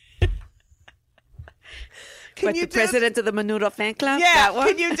 Can But you the do president of the Menudo fan club? Yeah, That one?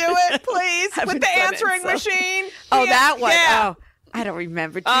 can you do it, please? Haven't With the done it, answering so- machine? Oh, Yeah, that one. Yeah. Oh, I don't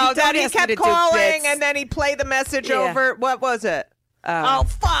remember. Oh, Don't that he ask me kept to do calling bits. and then he'd play the message Yeah. over. What was it? Oh,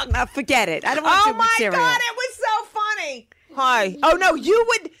 fuck. Now forget it. I don't want to Oh do my material. God, it was so funny. Hi. Oh no,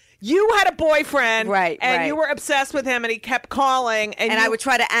 you had a boyfriend, Right, And right. you were obsessed with him, and he kept calling, and I would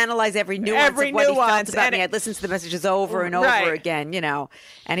try to analyze every nuance Every of what he nuance, felt about and me. it- I'd listen to the messages over and over Right. again,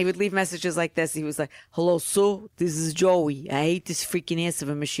 And he would leave messages like this. He was like, "Hello, sir. This is Joey. I hate this freaking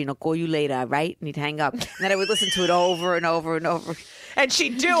answering machine. I'll call you later, all right?" And he'd hang up. And then I would listen to it over and over and over. and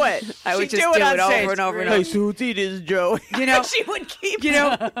she'd do it. I would She'd just do on it over stage. and over and Hey, over. Susie, this is Joey. she would keep.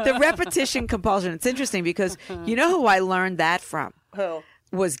 The repetition compulsion. It's interesting because you know who I learned that from? Who?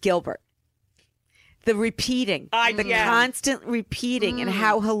 Was Gilbert. The repeating, the yeah. constant repeating, and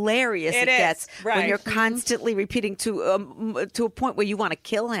how hilarious it It is, gets when right. you're constantly repeating to a point where you want to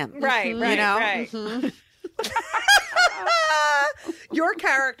kill him. Right, right, You know? right. Your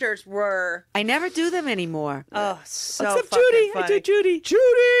characters were I never do them anymore. so Except fucking Judy. funny. I do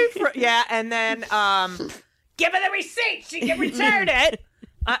Judy. Yeah, and then give her the receipt. She can return it.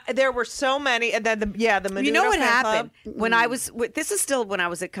 There were so many, and then the Menudo You know what fan happened club. when I was? This is still when I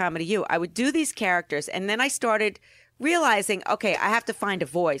was at Comedy U. I would do these characters, and then I started realizing, okay, I have to find a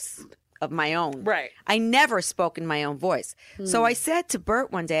voice of my own. Right. I never spoke in my own voice, so I said to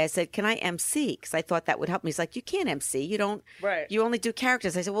Bert one day, I said, "Can I MC?" Because I thought that would help me. He's like, "You can't MC. You don't. Right. You only do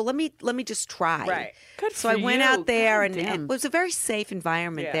characters." I said, "Well, let me just try." Right. Good So for I went you. out there, and Goddamn. it was a very safe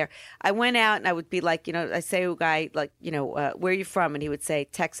environment Yeah. there. I went out, and I would be like, I say to a guy, like, where are you from? And he would say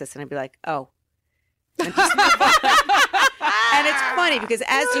Texas, and I'd be like, oh. And just move on. And it's funny because,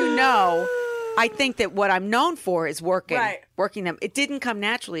 as you know, I think that what I'm known for is working them. It didn't come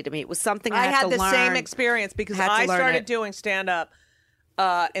naturally to me. It was something I had to the learn. same experience because Had to I learn started it. doing stand up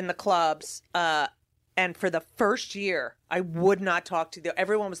in the clubs, and for the first year, I would not talk to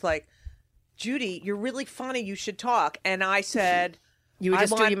everyone was like, "Judy, you're really funny. You should talk." And I said, You would I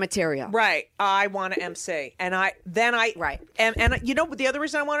just do want- your material. Right. I want to MC. And Right. And you know the other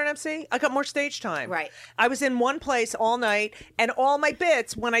reason I wanted to MC? I got more stage time. Right. I was in one place all night, and all my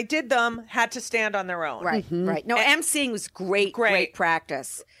bits, when I did them, had to stand on their own. Right, right. No, emceeing was great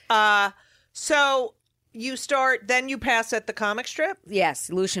practice. So you start, then you pass at the comic strip.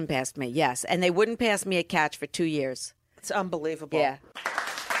 Yes, Lucian passed me, yes. And they wouldn't pass me a catch for 2 years. It's unbelievable. Yeah.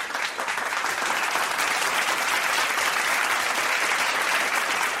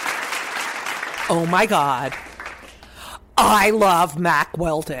 Oh my God. I love Mac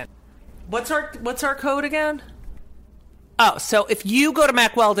Weldon. What's our code again? Oh, so if you go to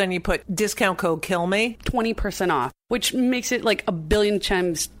Mac Weldon, you put discount code Kill Me. 20% off, which makes it like a billion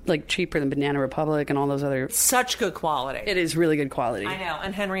times like cheaper than Banana Republic and all those other. Such good quality. It is really good quality. I know.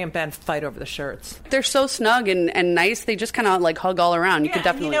 And Henry and Ben fight over the shirts. They're so snug and nice. They just kind of like hug all around. You could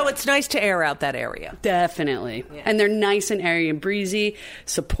definitely. it's nice to air out that area. Definitely. And they're nice and airy and breezy,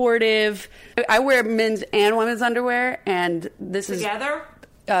 supportive. I wear men's and women's underwear, and this Together?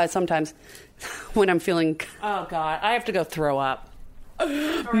 is sometimes when I'm feeling. Oh, God. I have to go throw up. All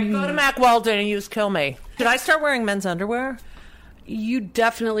right, go to Mac Weldon and use Kill Me. Should I start wearing men's underwear? You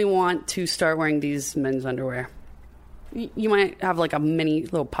definitely want to start wearing these men's underwear. You might have like a mini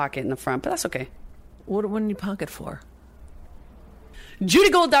little pocket in the front, but that's okay. What do you need pocket for?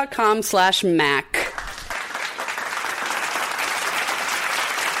 JudyGold.com/Mac.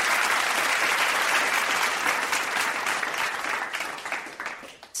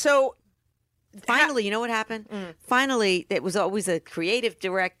 So Finally, you know what happened? Finally, it was always a creative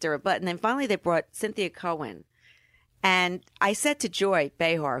director, and then finally they brought Cynthia Cohen. And I said to Joy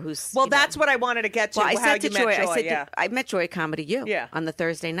Behar, who's that's what I wanted to get to. well, I how said to you met Joy, I met Joy at Comedy U on the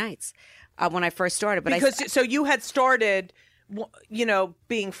Thursday nights when I first started. But because so you had started,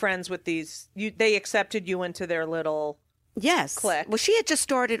 being friends with these. They accepted you into their little yes, clique. Well, she had just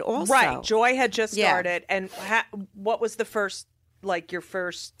started also. Right, Joy had just Yeah. started, and what was the first? Like your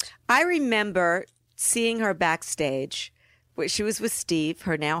first? I remember seeing her backstage, where she was with Steve,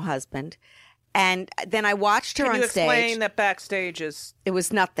 her now husband, and then I watched her Can on you stage. explain that backstage is? It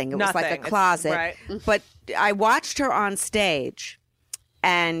was nothing. It was like Nothing. a It's- closet. right. But I watched her on stage,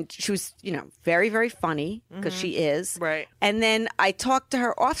 and she was, very, very funny because she is. Right. And then I talked to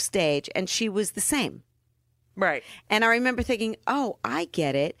her off stage, and she was the same. Right. And I remember thinking, oh, I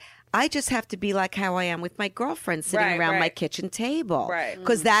get it. I just have to be like how I am with my girlfriend sitting Right, around my right. kitchen table. Right.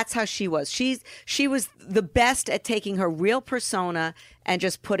 Because that's how she was. She was the best at taking her real persona and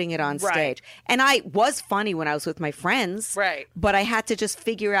just putting it on Right. stage. And I was funny when I was with my friends. Right. But I had to just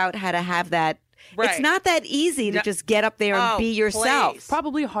figure out how to have that. Right. It's not that easy to No. just get up there and Oh, be yourself. please.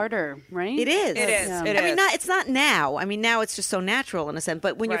 Probably harder, right? It is. It is. Yeah. It I mean, is. it's not now. I mean, now it's just so natural in a sense.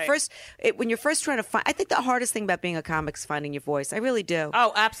 But when Right. when you're first trying to find, I think the hardest thing about being a comic is finding your voice. I really do.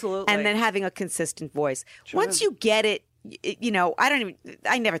 Oh, absolutely. And then having a consistent voice. Once you get it, you know,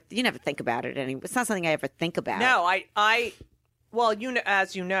 you never think about it anymore. It's not something I ever think about. No, well, you know,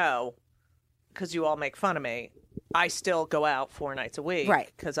 as you know, because you all make fun of me, I still go out 4 nights a week. Right.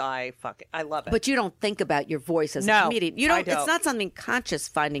 Because I love it. But you don't think about your voice as a No, comedian. You I don't. It's don't. not something conscious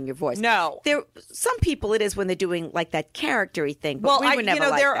finding your voice. No. Some people it is when they're doing like that character-y thing. But well, we were never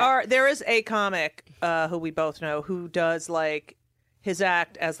like that. there is a comic who we both know who does like his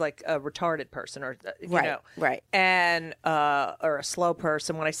act as like a retarded person or you Right, know, right. and or a slow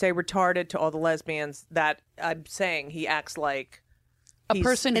person. When I say retarded to all the lesbians, that I'm saying he acts like A he's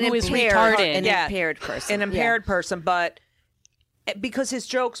person An who is impaired- retarded. an Yeah. impaired person. an impaired person, but because his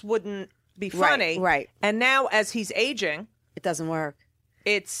jokes wouldn't be Right, funny, right. And now as he's aging, It doesn't work.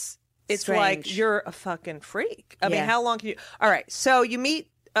 it's like Strange. you're a fucking freak. I mean, Yeah. how long can you? All right, so you meet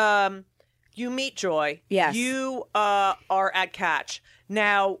Joy. Yes. You are at Catch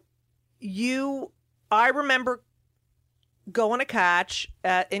now. I remember going to Catch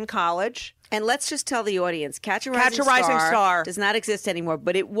in college. And let's just tell the audience, Catch a Catch Rising, a Rising Star does not exist anymore,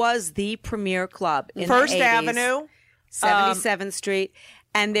 but it was the premier club in First the 80s, Avenue. 77th Street,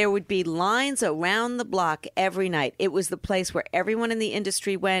 and there would be lines around the block every night. It was the place where everyone in the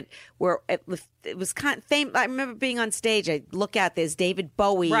industry went, where it was kind of famous. I remember being on stage. I look out, there's David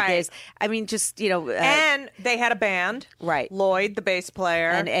Bowie. Right. Just, you know. And they had a band. Right. Lloyd, the bass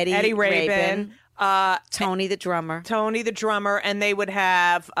player. And Eddie Rabin. Tony the drummer. Tony the drummer, and they would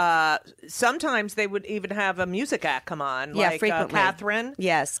have sometimes they would even have a music act come on, Yeah, like frequently. Catherine.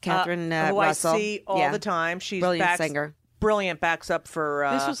 Yes, Catherine who Russell. I see all Yeah. the time. She's Brilliant singer. Brilliant backs up for.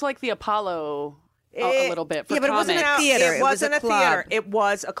 This was like the Apollo a little bit for yeah, but it wasn't comics. a theater. It It was wasn't a a club. theater. It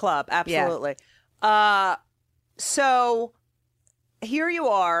was a club. Absolutely. So here you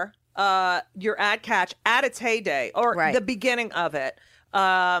are. You're at Catch at its heyday, or Right. the beginning of it.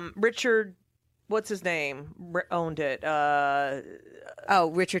 Richard, what's his name? Owned it.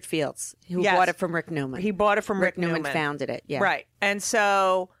 Richard Fields, who Yes. bought it from Rick Newman. He bought it from Rick Newman founded it. Yeah. Right. And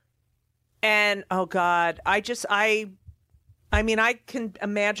so, oh God, I mean, I can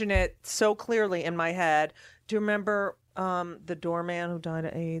imagine it so clearly in my head. Do you remember the doorman who died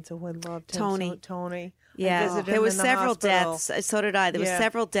of AIDS? Oh, I loved him. Tony. So, Tony. I Yeah, visited there him was in the several hospital. deaths. So did I. There Yeah. was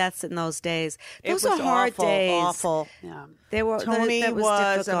several deaths in those days. It Those was were hard awful, days. awful. Yeah. They were. Tony that was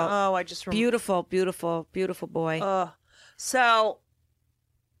was, difficult. I just remember. Beautiful, beautiful, beautiful boy. So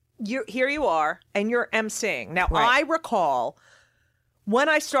here you are, and you're emceeing. Now, Right. I recall when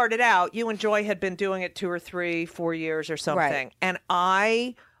I started out, you and Joy had been doing it 2 or 3, 4 years or something, Right. and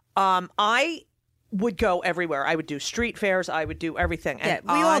I would go everywhere. I would do street fairs. I would do everything. Yeah,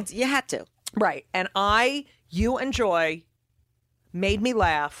 And you had to. right. And you and Joy made me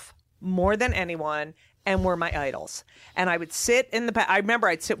laugh more than anyone, and were my idols. And I would sit in the back. I remember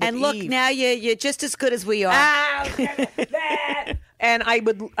I'd sit with And look, Eve. now you're just as good as we are. And I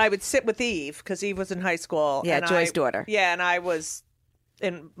would sit with Eve because Eve was in high school. Yeah, and Joy's daughter. Yeah, and I was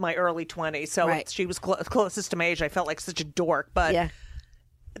in my early 20s, so Right. she was closest to my age. I felt like such a dork. But Yeah.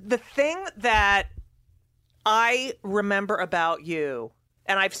 the thing that I remember about you,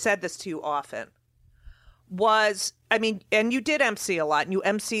 and I've said this to you often, was, I mean, and you did MC a lot, and you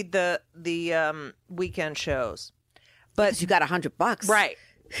MC'd the weekend shows. But you got $100. Right.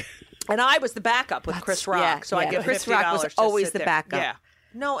 And I was the backup with Chris Rock, yeah, so I yeah. get Chris $50 Rock was to always sit the there. backup. Yeah.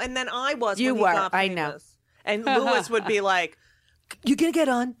 No, and then I was. You when he were, got I know. famous. And Lewis would be like, "You're gonna get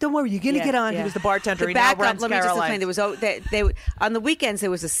on. Don't worry, you're gonna get on." He was the bartender. The He now backup. runs Let me just Caroline's. explain. There was on the weekends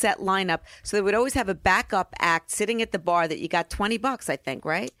there was a set lineup, so they would always have a backup act sitting at the bar that you got $20, I think,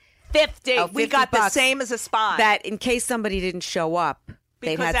 right? 50. Oh, We 50 got the bucks. same as a spot. That in case somebody didn't show up,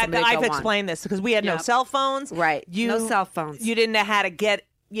 they'd because had somebody I've go on. explained this because we had no Yeah. cell phones. Right. No cell phones. You didn't know how to get.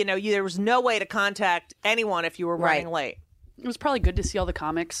 There was no way to contact anyone if you were running Right. late. It was probably good to see all the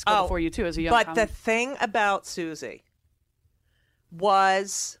comics go before you too as a young But comic. the thing about Susie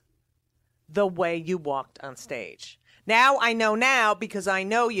was the way you walked on stage. Now I know because I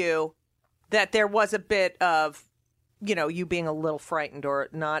know you that there was a bit of, you being a little frightened or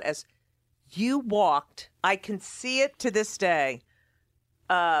not as you walked. I can see it to this day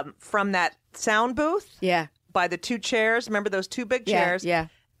from that sound booth Yeah. by the 2 chairs. Remember those 2 big chairs? Yeah.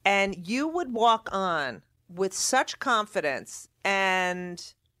 and you would walk on with such confidence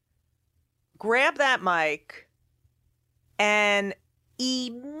and grab that mic and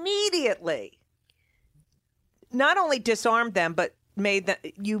immediately not only disarmed them, but made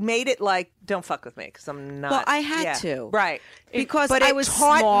it like, don't fuck with me because I'm not. Well, I had to. Right. Because but I it was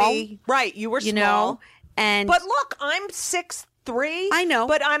taught small. me, right, you were You small. know? And But look, I'm 6'3". I know.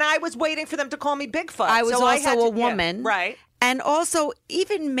 And I was waiting for them to call me Bigfoot. I was so I also had to, a woman. right. And also,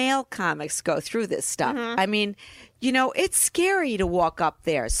 even male comics go through this stuff. Mm-hmm. I mean, it's scary to walk up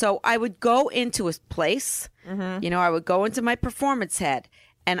there. So I would go into a place, Mm-hmm. I would go into my performance head.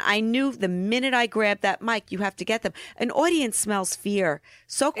 And I knew the minute I grabbed that mic, you have to get them. An audience smells fear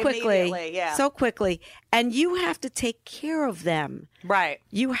so quickly. Immediately, yeah. So quickly. And you have to take care of them. Right.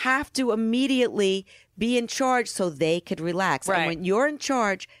 You have to immediately be in charge so they could relax. Right. And when you're in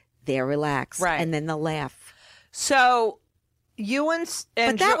charge, they're relaxed. Right. And then they'll laugh. So you and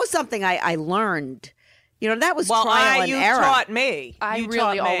But that was something I learned. That was well, trial and you error. taught me. I You really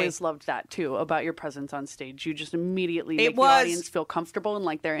taught me. always loved that too about your presence on stage. You just immediately It make the was- audience feel comfortable and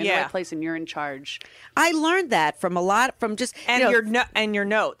like they're in the Yeah. right place and you're in charge. I learned that from just And your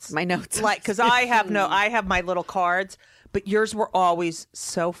notes. my notes. Like, because I have my little cards, but yours were always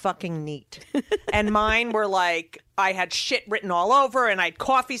so fucking neat. And mine were like, I had shit written all over and I had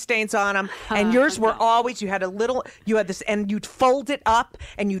coffee stains on them. And yours were always, you had this, and you'd fold it up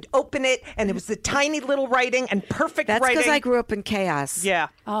and you'd open it and it was the tiny little writing and perfect That's writing. because I grew up in chaos. Yeah.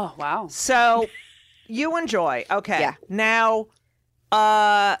 Oh, wow. So you enjoy. Okay. Yeah. Now,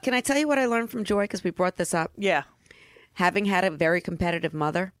 Can I tell you what I learned from Joy? Because we brought this up. yeah. Having had a very competitive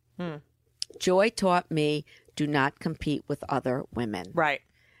mother, Joy taught me do not compete with other women. Right.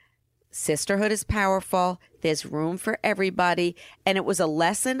 Sisterhood is powerful. There's room for everybody. And it was a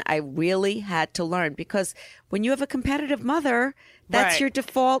lesson I really had to learn because when you have a competitive mother, that's Right. your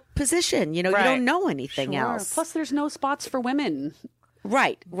default position. You Right. don't know anything Sure. else. Plus, there's no spots for women.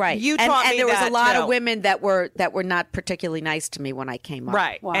 Right. You and, taught and me there was that, a lot too. of women that were not particularly nice to me when I came up.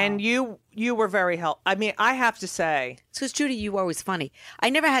 Right. Wow. And you were very helpful. I mean, I have to say. It's because, Judy, you were always funny. I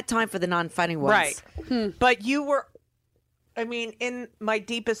never had time for the non-funny ones. Right. But you were, I mean, in my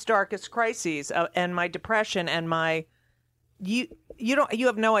deepest, darkest crises and my depression and you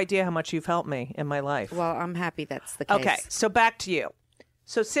have no idea how much you've helped me in my life. Well, I'm happy that's the case. Okay. So back to you.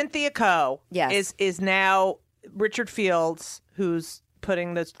 So Cynthia Coe Yes. is now Richard Fields, who's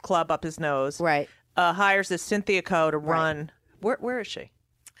putting this club up his nose. Right. Hires this Cynthia Coe to run. Where is she?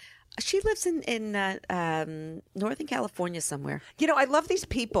 She lives in Northern California somewhere. I love these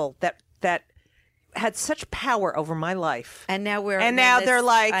people that had such power over my life. And now they're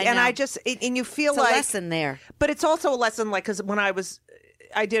like, and know. I just, and you feel It's a like lesson there. But it's also a lesson, like, because when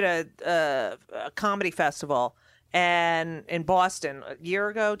I did a comedy festival and in Boston a year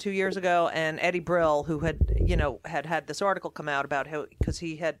ago, 2 years ago, and Eddie Brill, who had this article come out about how, because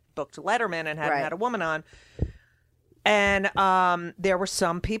he had booked Letterman and hadn't Right. had a woman on. And there were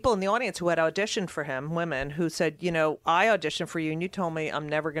some people in the audience who had auditioned for him, women, who said, I auditioned for you and you told me I'm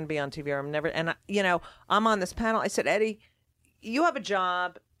never going to be on TV or I'm never, and I'm on this panel. I said, Eddie, you have a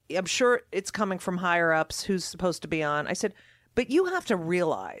job. I'm sure it's coming from higher ups who's supposed to be on. I said, but you have to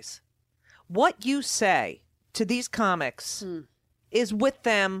realize what you say to these comics is with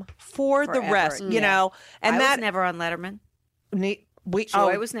them for the Forever. rest, And I was never on Letterman.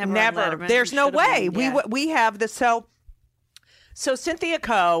 Joy was never on Letterman. There's You no should have way. been, yeah. We have this. So Cynthia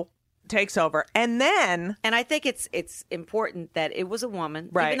Coe takes over, and then And I think it's important that it was a woman,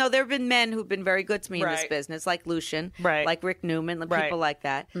 Right. even though there have been men who've been very good to me in this Right. business, like Lucian, Right. like Rick Newman, like Right. people like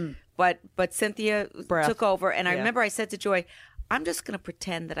that. But Cynthia Breath. took over, and I Yeah. remember I said to Joy, "I'm just going to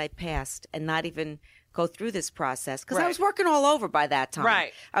pretend that I passed and not even go through this process because I Right. was working all over by that time.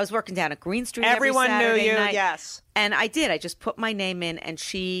 Right. I was working down at Green Street. Everyone every knew Saturday you. night. Yes. And I did. I just put my name in, and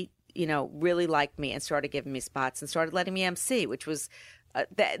she, really liked me and started giving me spots and started letting me MC, which was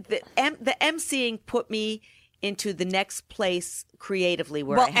the MCing put me into the next place creatively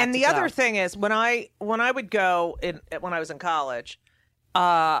where I had and to the go. other thing is when I would go when I was in college,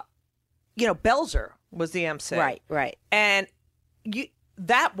 Belzer was the MC, right, and he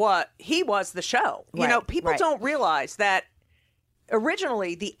was the show. Right, People right. don't realize that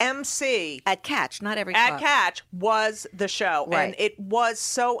originally the MC at Catch, not every at club. Catch was the show, Right. and it was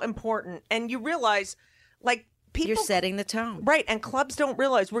so important. And you realize, like, people, You're setting the tone, right? And clubs don't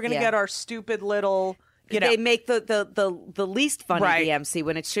realize we're going to Yeah. get our stupid little, They make the least funny Right. the MC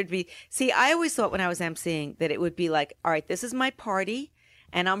when it should be. See, I always thought when I was MCing that it would be like, all right, this is my party,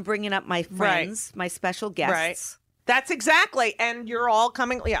 and I'm bringing up my friends, my special guests. Right. That's exactly. And you're all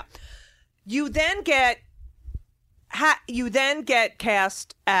coming. Yeah. You then get you then get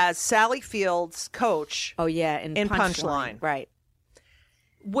cast as Sally Field's coach. Oh yeah, in Punchline. Right.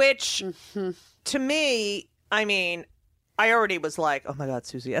 Which, to me, I mean, I already was like, oh my God,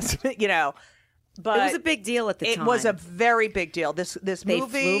 Susie Essman, you know. But it was a big deal at the time. It was a very big deal. This They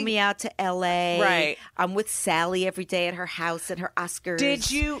movie flew me out to L.A. Right. I'm with Sally every day at her house and her Oscars.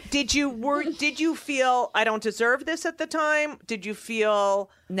 Did you feel I don't deserve this at the time? Did you feel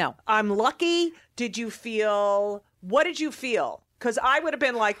No. I'm lucky? Did you feel what did you feel? Because I would have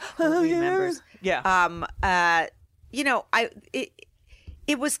been like, oh, remembers? Yeah. You know,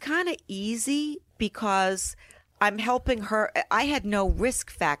 it was kind of easy because I'm helping her. I had no risk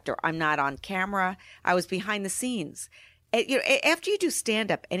factor. I'm not on camera. I was behind the scenes. You know, after you do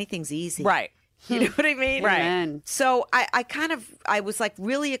stand up, anything's easy. Right. You know what I mean? Right. Amen. So I was like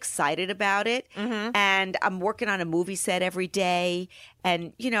really excited about it. And I'm working on a movie set every day.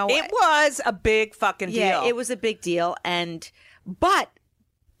 And, you know. It was a big fucking deal. Yeah, it was a big deal. But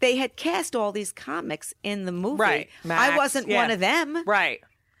they had cast all these comics in the movie. Right. I Max, wasn't yeah. one of them. Right.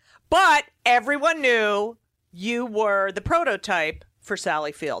 But everyone knew you were the prototype for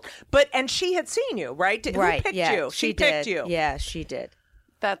Sally Field. And she had seen you, right? Who picked yeah, you? She picked did. you. Yeah, she did.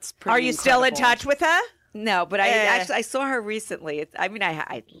 That's pretty Are you still in incredible. touch with her? No, but I saw her recently. I mean,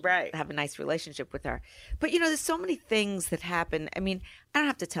 I Right. have a nice relationship with her. But, you know, there's so many things that happen. I mean, I don't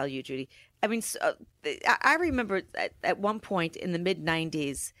have to tell you, Judy. I mean, I remember at one point in the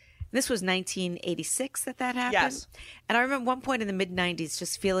mid-'90s, this was 1986 that happened. Yes. And I remember one point in the mid-'90s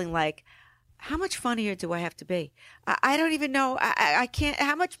just feeling like, how much funnier do I have to be? I don't even know. I can't.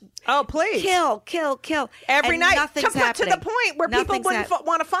 How much? Oh, please. Kill. Every And night. Nothing's to happening. the point where people Nothing's wouldn't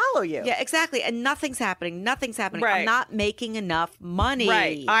want to follow you. Yeah, exactly. And nothing's happening. Nothing's happening. Right. I'm not making enough money.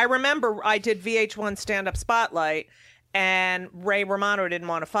 Right. I remember I did VH1 Stand Up Spotlight, and Ray Romano didn't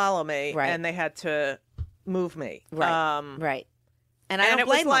want to follow me, Right. and they had to move me. Right. Right. And I And don't it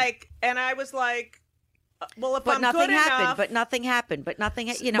was blame them. like, and I was like, well, if But I'm nothing good happened. enough, But nothing happened. But nothing.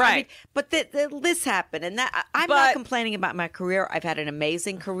 You know. I Right. mean, but this happened, and that I'm But- not complaining about my career. I've had an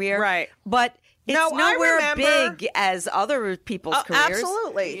amazing career. Right. But it's No, I nowhere remember- big as other people's careers.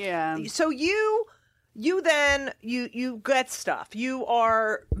 absolutely, Yeah. So you then you get stuff. You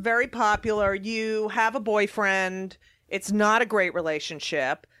are very popular. You have a boyfriend. It's not a great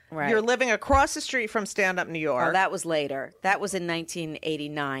relationship. Right. You're living across the street from Stand Up New York. Oh, that was later. That was in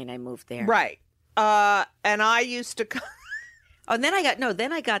 1989. I moved there. Right. And I used to. Oh, and then I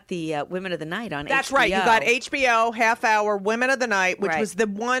got the Women of the Night on That's HBO. right. You got HBO half hour Women of the Night, which Right. was the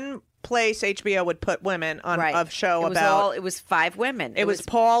one place HBO would put women on Right. a show it was about. It was 5 women. It was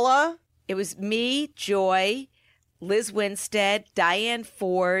Paula. It was me, Joy, Liz Winstead, Diane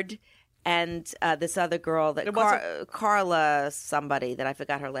Ford, and this other girl that It wasn't- Carla somebody that I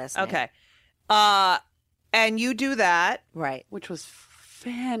forgot her last name. Okay. And you do that. Right. Which was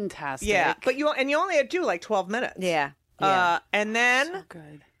fantastic. Yeah. But you only had to do like 12 minutes. Yeah. Yeah. And then So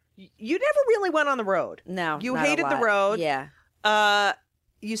good. you never really went on the road. No. You not a hated the lot. road. Yeah.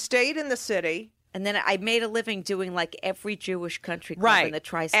 You stayed in the city. And then I made a living doing like every Jewish country club Right. in the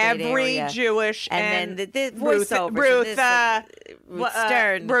tri-state Every area. Jewish And then the Ruth, voiceovers. Ruth, Ruth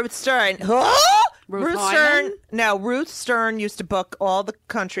Stern. Ruth Stern. Ruth Stern. Hyman? No, Ruth Stern used to book all the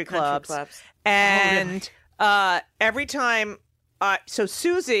country clubs. clubs. And every time, so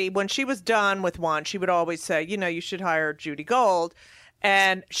Susie, when she was done with one, she would always say, you should hire Judy Gold.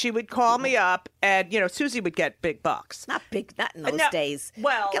 And she would call me up, and Susie would get big bucks. Not big, not in those No, days.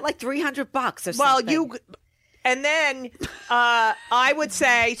 well- get like $300 or Well, something. and then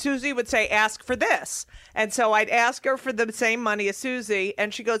Susie would say, ask for this. And so I'd ask her for the same money as Susie,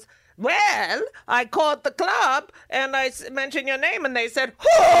 and she goes, well, I called the club and I mentioned your name, and they said,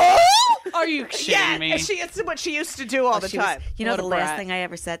 who? Are you kidding Yeah, me? it's what she used to do all the She was- time. you know What the a last brat. thing I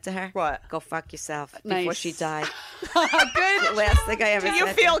ever said to her? What? Go fuck yourself before Nice. she died. Good. The last thing I ever Do said. you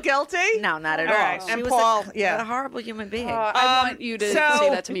to feel her. guilty? No, not at All all. right. She And was Paul, a, yeah. a horrible human being. I want you to say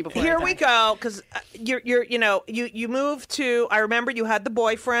that to me before. Here I we die. go, because you moved to. I remember you had the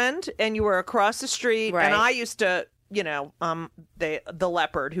boyfriend, and you were across the street, Right. and I used to. The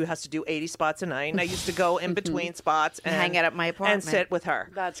leopard who has to do 80 spots a night, and I used to go in between spots and hang out at my apartment. and sit with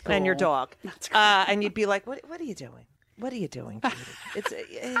her. That's And your cool. dog. That's and you'd be like, "What are you doing? What are you doing, Judy? It's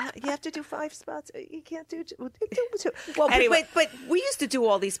you have to do 5 spots. You can't do 2. Well, Anyway. but we used to do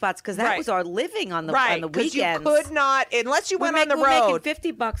all these spots because that Right. was our living on the Right, on the because you weekends. could not unless you went on the we're making road.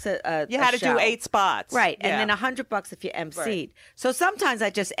 $50 a You had to show. do 8 spots, Right, Yeah. and then $100 if you emceed. So sometimes I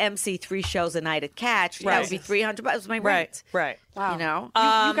just MC 3 shows a night at Catch. That Right. would be $300. That was my right, rent. right. Wow. You know.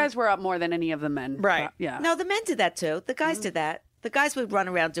 You guys were up more than any of the men. Right. Yeah. No, the men did that too. The guys did that. The guys would run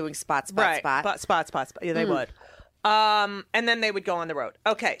around doing spot. Spot. Yeah, they would. And then they would go on the road.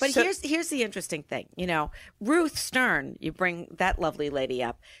 Okay. But so, here's the interesting thing. Ruth Stern, you bring that lovely lady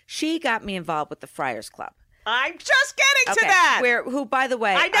up. She got me involved with the Friars Club. I'm just getting to that. Who, by the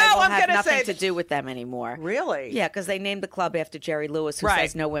way, I know, will I'm have gonna nothing say- to do with them anymore. Really? Yeah, because they named the club after Jerry Lewis, who Right.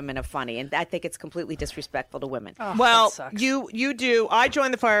 says no women are funny, and I think it's completely disrespectful to women. Well, that sucks. you do. I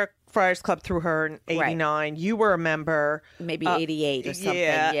joined the Friars Club through her in '89. You were a member. Maybe 88 or something.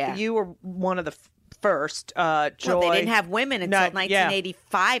 Yeah. You were one of the first. Joy. Well, they didn't have women until Not- yeah.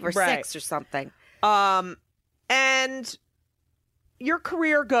 1985 or Right. 6 or something. And your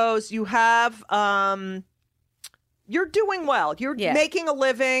career goes. You have. You're doing well. You're Yeah. making a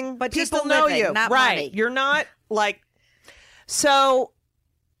living, But just people a know living, you, not right? money. You're not like. So.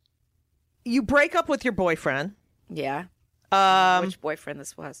 You break up with your boyfriend. Yeah. Which boyfriend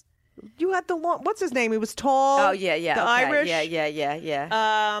this was? You had the long. What's his name? He was tall. Oh, yeah. The okay. Irish.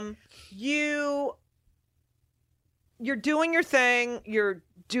 Yeah. You're doing your thing. You're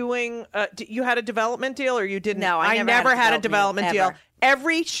doing. You had a development deal, or you didn't? No, I never had a development development deal, deal. ever.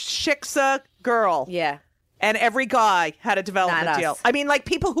 Every shiksa girl, Yeah. and every guy had a development Not us. deal. I mean, like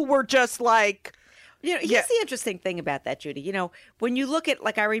people who were just like. Here's the interesting thing about that, Judy. When you look at,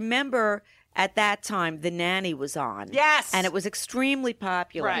 I remember at that time, The Nanny was on. Yes. And it was extremely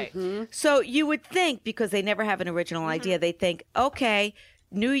popular. Right. So you would think, because they never have an original idea, they think, okay,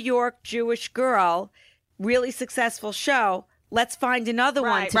 New York Jewish girl, really successful show. Let's find another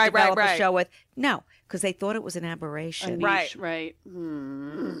one to develop a show with. No, because they thought it was an aberration. Right. Right.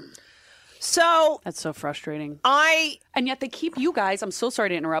 So That's so frustrating. I. And yet they keep you guys, I'm so sorry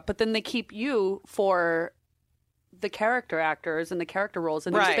to interrupt, but then they keep you for the character actors and the character roles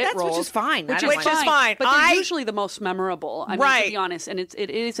and Right. the bit That's roles. which is fine. I Which, don't is, mind. Which is fine. But they're I- usually the most memorable. I mean, to Right. be honest, and it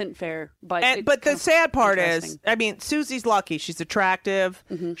isn't fair. But And, it's but the kind of sad part is, interesting. I mean, Susie's lucky. She's attractive.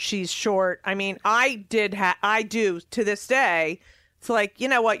 She's short. I mean, I do to this day. It's like, you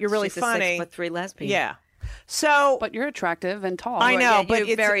know what? You're really She's funny. a 6'3" lesbian. Yeah. So But you're attractive and tall. I know, Yeah, but you're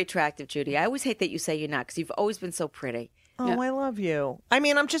it's very attractive, Judy. I always hate that you say you're not, because you've always been so pretty. Oh, I love you. I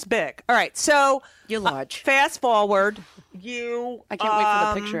mean, I'm just big. All right. So You're large. fast forward. You. I can't wait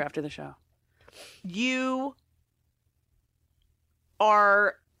for the picture after the show. You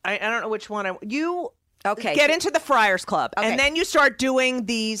are. I don't know which one. You Okay. get into the Friars Club, Okay. and then you start doing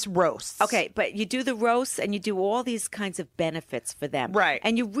these roasts. Okay, but you do the roasts and you do all these kinds of benefits for them. Right.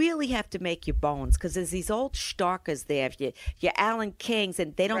 And you really have to make your bones, because there's these old starkers there, your Alan Kings,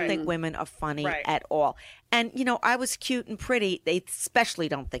 and they don't think women are funny Right. at all. And, I was cute and pretty. They especially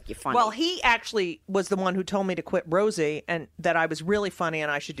don't think you're funny. Well, he actually was the one who told me to quit Rosie and that I was really funny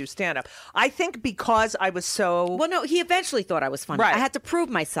and I should do stand up. I think because I was so. Well, no, he eventually thought I was funny. Right. I had to prove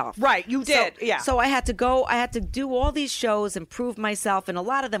myself. Right, you did, yeah. So I had to do all these shows and prove myself, and a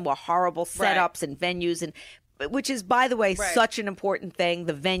lot of them were horrible Right. setups and venues, and which is, by the way, Right. such an important thing,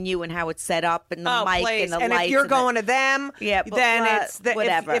 the venue and how it's set up and the mic please. and the and lights. if you're and the- going to them, Yeah, but then what- it's the,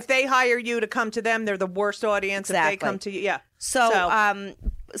 whatever. If they hire you to come to them, they're the worst audience. If they Exactly. come to you, yeah. So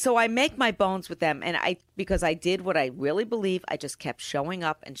I make my bones with them, and because I did what I really believe, I just kept showing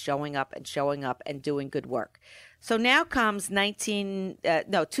up and showing up and showing up and doing good work. So now comes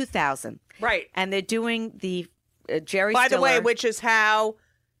 2000. Right. And they're doing the Jerry By the way, Stiller- which is how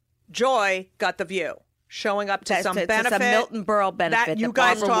Joy got the View, showing up to some benefit. It's a Milton Berle benefit. That, you that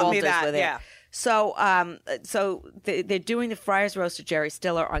guys Barbara taught me Walters that. were there. Yeah. So they're doing the Friars Roast of Jerry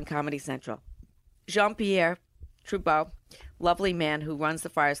Stiller on Comedy Central. Jean-Pierre Troupeau, lovely man who runs the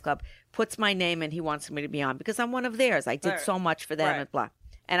Friars Club, puts my name in. He wants me to be on because I'm one of theirs. I did Right. so much for them Right. and blah.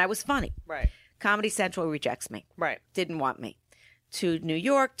 And I was funny. Right. Comedy Central rejects me. Right. Didn't want me. Too New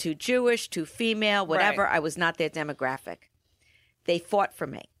York, too Jewish, too female, whatever. Right. I was not their demographic. They fought for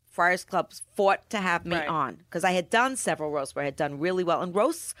me. Friars Clubs fought to have me Right. on because I had done several roasts where I had done really well. And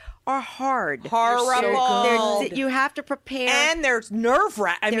roasts are hard. Horrible. You have to prepare. And there's nerve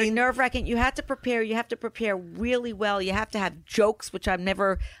wracking. I They're mean, nerve-wracking. You have to prepare. You have to prepare really well. You have to have jokes, which I'm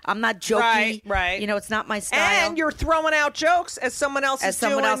not jokey. Right. It's not my style. and you're throwing out jokes as someone else As is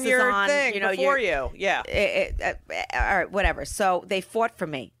someone doing else is your on, thing before you. Yeah. All right, whatever. So they fought for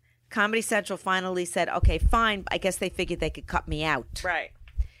me. Comedy Central finally said, okay, fine. I guess they figured they could cut me out. Right.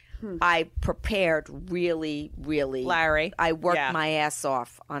 I prepared really, really. Larry. I worked Yeah. my ass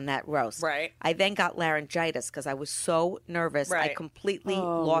off on that roast. Right. I then got laryngitis because I was so nervous. I Right. completely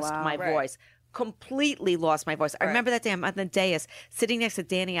lost my Right. voice. Completely lost my voice. I remember that day I'm on the dais sitting next to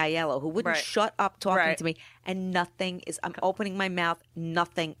Danny Aiello, who wouldn't Right. shut up talking Right. to me, and I'm opening my mouth,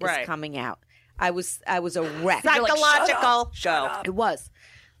 nothing Right. is coming out. I was a wreck. Psychological show. It was.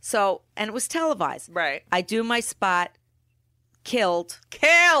 So, and it was televised. Right. I do my spot. killed.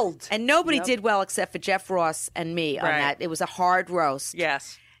 And nobody did well except for Jeff Ross and me on that. It was a hard roast.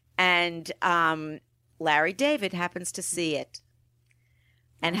 Yes. And Larry David happens to see it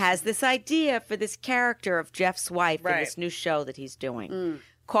and has this idea for this character of Jeff's wife in this new show that he's doing.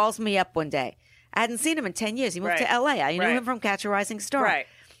 Calls me up one day. I hadn't seen him in 10 years. He moved to L.A. I knew him from Catch a Rising Star. Right.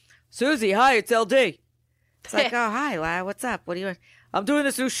 Susie, hi, it's LD. It's like, oh, hi, Larry, what's up? What do you want? I'm doing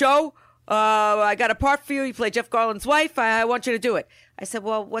this new show. I got a part for you. You play Jeff Garland's wife. I want you to do it. I said,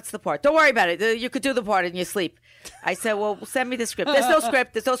 well, what's the part? Don't worry about it. You could do the part in your sleep. I said, well, send me the script. There's no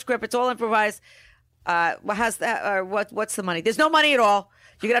script. It's all improvised. How's that? Or what's the money? There's no money at all.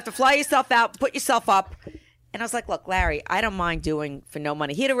 You're going to have to fly yourself out, put yourself up. And I was like, look, Larry, I don't mind doing for no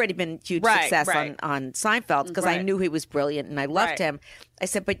money. He had already been huge success on Seinfeld because I knew he was brilliant and I loved him. I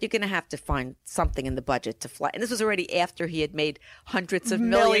said, but you're going to have to find something in the budget to fly. And this was already after he had made hundreds of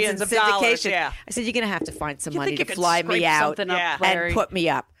millions in syndication. Dollars, I said, you're going to have to find some money to fly me out and put me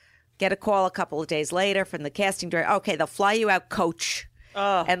up. Get a call a couple of days later from the casting director. Okay, they'll fly you out, coach,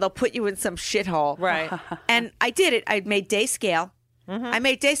 and they'll put you in some shithole. Right. And I did it. I made day scale. I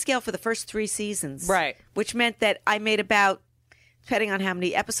made day scale for the first 3 seasons. Right. Which meant that I made about, depending on how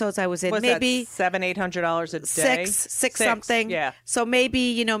many episodes I was in, maybe $700-800 a day. Six something. Yeah. So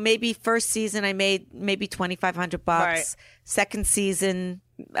maybe first season I made maybe $2,500. Right. Second season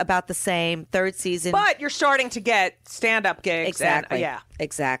about the same. Third season. But you're starting to get stand-up gigs. Exactly. And,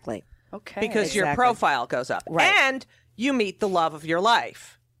 Exactly. Okay. Because your profile goes up. Right. And you meet the love of your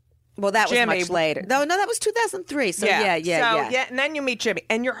life. Well, that Jimmy. was much later. No, that was 2003. So yeah. And then you meet Jimmy,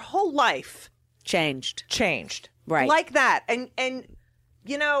 and your whole life changed. Right. Like that. And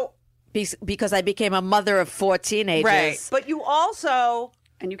you know, because I became a mother of 4 teenagers. Right. But you also,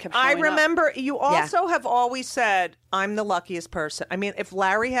 and you kept I showing remember up. you also have always said, I'm the luckiest person. I mean, if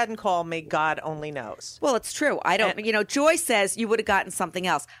Larry hadn't called me, God only knows. Well, it's true. I don't, Joy says you would have gotten something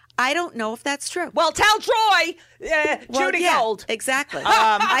else. I don't know if that's true. Well, tell Joy, Judy Gold. Exactly.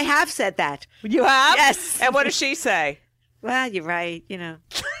 I have said that. You have? Yes. And what does she say? Well, you're right,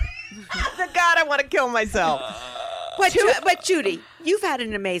 God, I want to kill myself. But Judy, you've had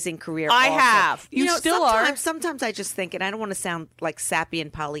an amazing career. I also. have. You still are. Sometimes I just think, and I don't want to sound like sappy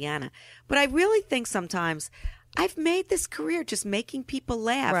and Pollyanna, but I really think sometimes I've made this career just making people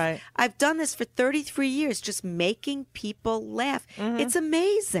laugh. Right. I've done this for 33 years, just making people laugh. It's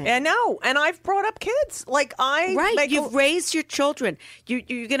amazing. I know, and I've brought up kids. You've raised your children.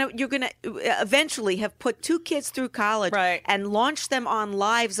 You're gonna eventually have put 2 kids through college, and launch them on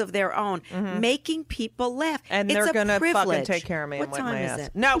lives of their own, making people laugh. And they're gonna fucking take care of me. What time is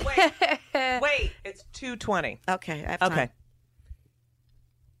it? No, wait, it's 2:20. Okay, I have time. Okay.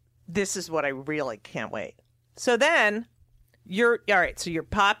 This is what I really can't wait. So then you're all right. So you're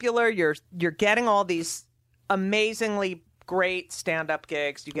popular. You're getting all these amazingly great stand-up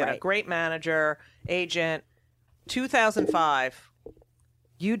gigs. You get a great manager, agent. 2005,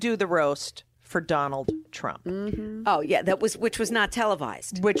 you do the roast for Donald Trump. Oh yeah, which was not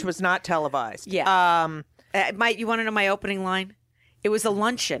televised. Yeah. Mike, you want to know my opening line? It was a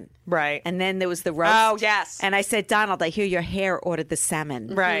luncheon. Right. And then there was the roast. Oh, yes. And I said, Donald, I hear your hair ordered the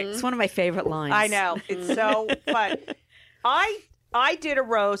salmon. Right. It's one of my favorite lines. I know. It's so fun. I did a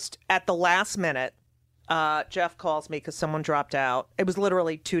roast at the last minute. Jeff calls me because someone dropped out. It was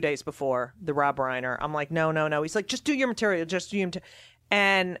literally 2 days before the Rob Reiner. I'm like, no. He's like, just do your material.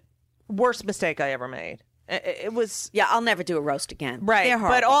 And worst mistake I ever made. It was... Yeah, I'll never do a roast again. Right. They're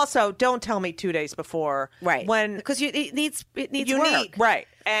horrible. But also, don't tell me 2 days before. Right. Because it needs work. Right.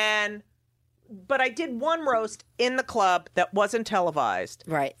 But I did one roast in the club that wasn't televised.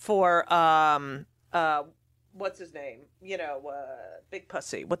 Right. For, what's his name? Big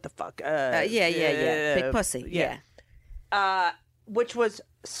Pussy. What the fuck? Yeah. Big Pussy. Yeah. Which was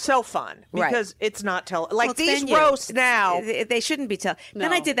so fun because it's not these venue. roasts now. They shouldn't be No.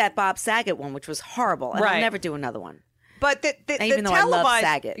 Then I did that Bob Saget one, which was horrible. And I'll never do another one. But the even though I love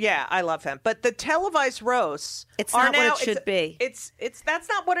Saget. Yeah, I love him. But the televised roasts It's not what it should be. It's that's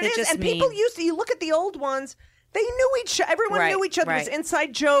not what it is. just And people mean- used to, you look at the old ones, they knew everyone knew each other. It was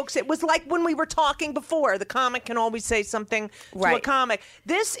inside jokes. It was like when we were talking before. The comic can always say something to a comic.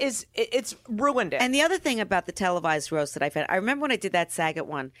 This is, it's ruined it. And the other thing about the televised roast that I found, I remember when I did that Saget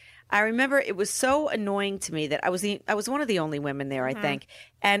one, I remember it was so annoying to me that I was one of the only women there, I think.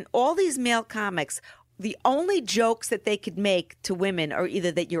 And all these male comics, the only jokes that they could make to women are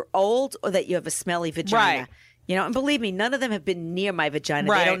either that you're old or that you have a smelly vagina. Right. You know, and believe me, none of them have been near my vagina.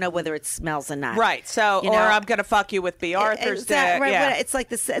 Right. They don't know whether it smells or not. Right. So, You or know? I'm going to fuck you with B. Arthur's dick. Right, yeah. right. It's like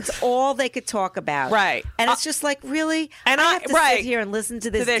this. It's all they could talk about. Right. And it's just like, really? And I I- have to right. sit here and listen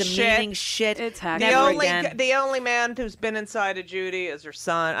to this, this demeaning shit. It's The hacking. never only again. the only man who's been inside of Judy is her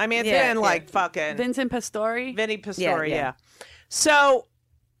son. I mean, it's Yeah, been yeah. like fucking Vincent Pastore. Vinny Pastore. Yeah, Yeah. yeah. So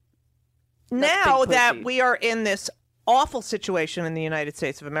now big that pussy. we are in this awful situation in the United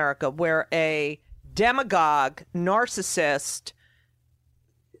States of America, where a demagogue, narcissist,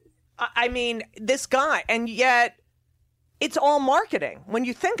 I mean, this guy, and yet it's all marketing. When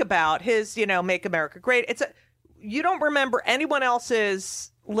you think about his, Make America Great, you don't remember anyone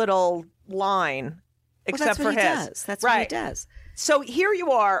else's little line except Well, that's for what he his. does. That's right. what he does. So here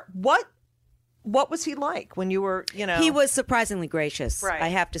you are. What was he like when you were, He was surprisingly gracious. Right. I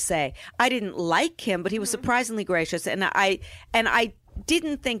have to say, I didn't like him, but he was surprisingly gracious, and I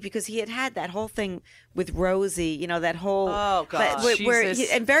didn't think, because he had that whole thing with Rosie, that whole Oh, gosh. Jesus.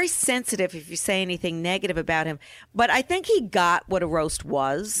 and very sensitive if you say anything negative about him. But I think he got what a roast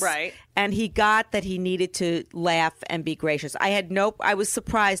was, Right. And he got that he needed to laugh and be gracious. I was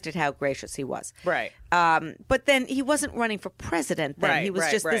surprised at how gracious he was, Right. But then he wasn't running for president. Then Right, he was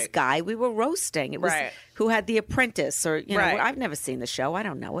right, just this right. guy we were roasting. It was Right. who had The Apprentice, or Right. I've never seen the show. I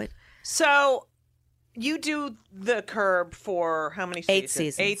don't know it. So you do the Curb for how many seasons? 8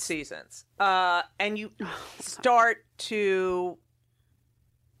 seasons. 8 seasons. And you start to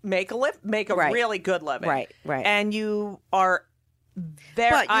make a Right. really good living. Right, right. And you are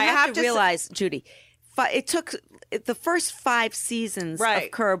there. But you I have to say- realize, Judy, it took the first 5 seasons Right.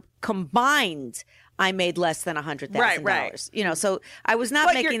 of Curb combined. I made less than $100,000. Right. So I was not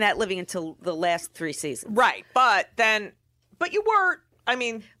But making you're- that living until the last 3 seasons. Right. But you were, I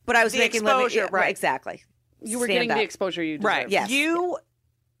mean, But I was the making exposure, living, right. exactly. You were Stand getting up. the exposure you deserve. Right. Yes. You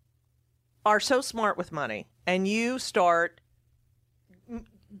are so smart with money, and you start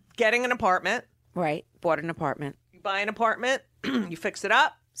getting an apartment. Right. Bought an apartment, You buy an apartment, you fix it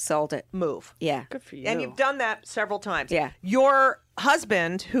up, sold it. move. Yeah. Good for you. And you've done that several times. Yeah. Your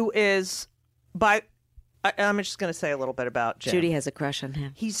husband, who is I'm just going to say a little bit about Jim. Judy has a crush on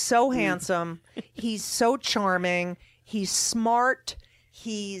him. He's so handsome. He's so charming. He's smart.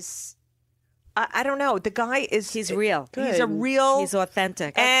 He's, I don't know. The guy is. He's real. He's a real. He's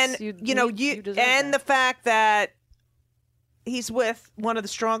authentic. And You deserve and that. the fact that he's with one of the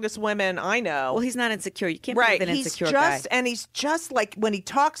strongest women I know. well, he's not insecure. You can't right. be an He's insecure just guy. and he's just like when he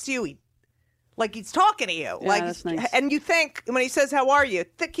talks to you, like he's talking to you. Like, that's nice. and you think when he says "How are you?"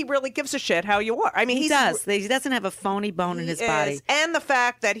 think he really gives a shit how you are. I mean, He he's, does. He doesn't have a phony bone in his He body. is. And the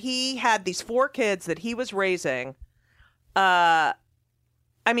fact that he had these 4 kids that he was raising.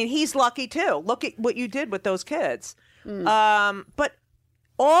 I mean, he's lucky too. Look at what you did with those kids. But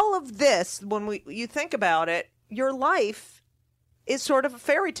all of this, when you think about it, your life is sort of a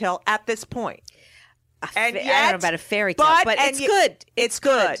fairy tale at this point. And I don't yet- know about a fairy tale, but and it's yet- good. It's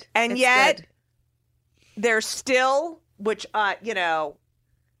good. And It's yet, good. there's still, which I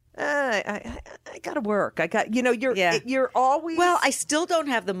got to work. I got, you're always. Well, I still don't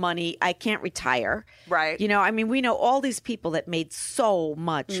have the money. I can't retire. Right. I mean, we know all these people that made so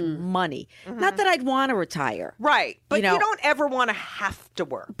much money. Not that I'd want to retire. Right. But you, know- don't ever want to have to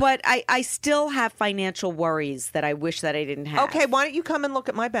work. But I still have financial worries that I wish that I didn't have. Okay, why don't you come and look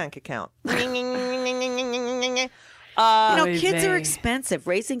at my bank account? Kids are expensive.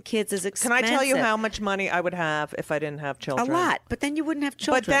 Raising kids is Can expensive. I tell you how much money I would have if I didn't have A children? lot. But then you wouldn't have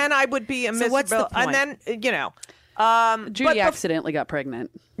children. But then I would be a So miserable. what's the point? And then, Judy but accidentally got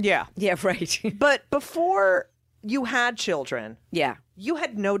pregnant. yeah. Yeah, right. But before you had children, yeah. you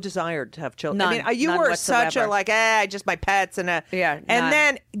had no desire to have children. None. I mean, you None were such a whatsoever. just my pets and Yeah, And none.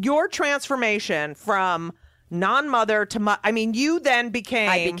 then your transformation from non-mother to I mean, you then became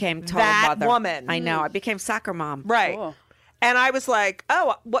I became total that mother. woman. I know. I became soccer mom. Right. Cool. And I was like,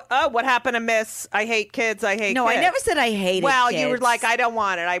 what happened to Miss? I hate kids. I hate No, kids. I never said I hated Well, kids. you were like, I don't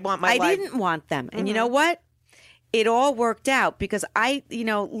want it. I want my I life. didn't want them. And you know what? It all worked out because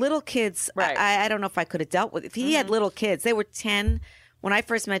little kids, Right. I don't know if I could have dealt with it. If he had little kids, they were 10. When I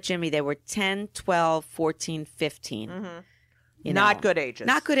first met Jimmy, they were 10, 12, 14, 15. You Not know. good ages.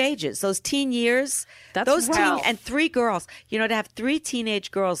 Not good ages. Those teen years. That's those rough. and 3 girls. To have 3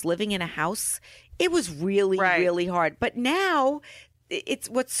 teenage girls living in a house, it was really, Right. really hard. But now, it's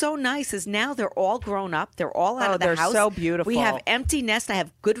what's so nice is now they're all grown up. They're all out Oh, of the they're house. so beautiful. We have empty nest. I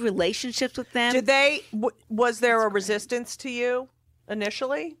have good relationships with them. Did they? Was there a resistance to you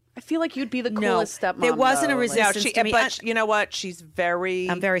initially? I feel like you'd be the No, coolest stepmom. there wasn't a though. resistance. No, to me. but you know what? She's very.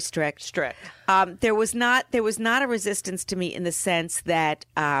 I'm very strict. strict. There was not a resistance to me in the sense that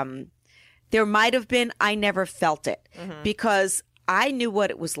There might have been. I never felt it Mm-hmm. because I knew what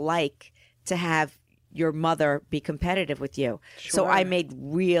it was like to have your mother be competitive with you. So I made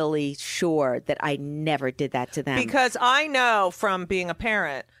really sure that I never did that to them. Because I know from being a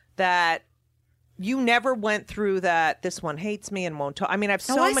parent that you never went through that. This one hates me and won't talk. I mean, I've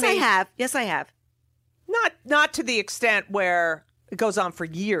so yes, many. I have. Yes, I have. Not to the extent where it goes on for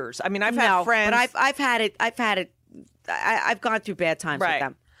years. I mean, I've had friends. but I've had it. I've gone through bad times Right.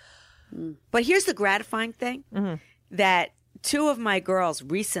 with them. But here's the gratifying thing that two of my girls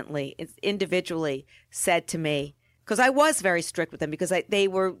recently, individually, said to me, because I was very strict with them because they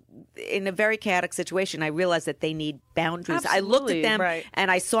were in a very chaotic situation. I realized that they need boundaries. I looked at Absolutely. them Right.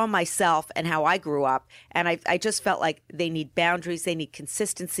 and I saw myself and how I grew up, and I just felt like they need boundaries, they need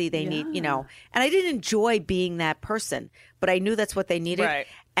consistency, they need, and I didn't enjoy being that person, but I knew that's what they needed. Right.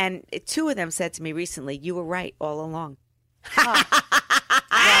 And two of them said to me recently, "You were right all along."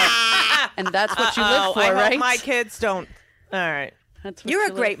 And that's what you live for, I right? hope my kids don't. All right. That's what You're you a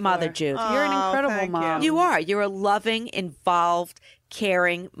live great mother, for. Jude. You're an incredible thank mom. You are. You're a loving, involved,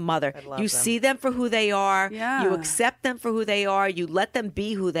 caring mother. love You them. see them for who they are. Yeah. You accept them for who they are. You let them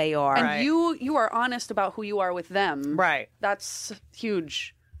be who they are. And Right. you are honest about who you are with them. Right. That's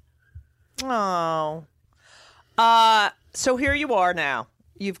huge. Oh. So here you are now.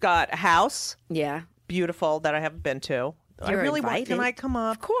 You've got a house, Yeah. beautiful, that I haven't been to. I You're really want. invited. Can I come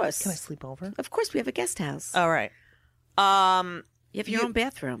up? Of course. Can I sleep over? Of course, we have a guest house. All right. You have your own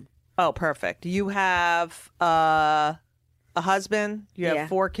bathroom. Oh, perfect. You have a husband. You have Yeah.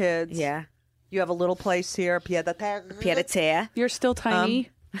 4 kids. Yeah. You have a little place here. Pied à terre. You're still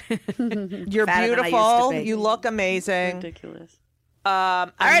tiny. You're Fatter than I used to beautiful. be. You look amazing. Ridiculous. All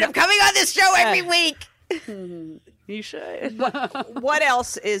right, I'm coming on this show every week. You should. What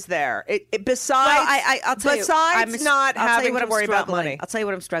else is there? Besides, Well, I'll tell you. besides not I'll tell you having what to I'm worry about struggling- money. I'll tell you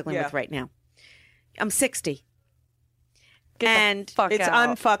what I'm struggling Yeah. with right now. I'm 60. Get And the fuck It's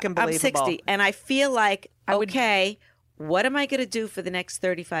out. unfucking believable. I'm 60, and I feel like, would- okay, what am I going to do for the next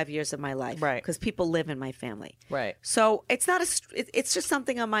 35 years of my life? Right. Because people live in my family. Right. So it's not it's just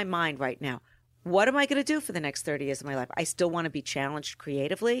something on my mind right now. What am I going to do for the next 30 years of my life? I still want to be challenged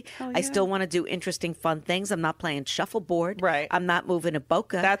creatively. I still want to do interesting, fun things. I'm not playing shuffleboard. Right. I'm not moving a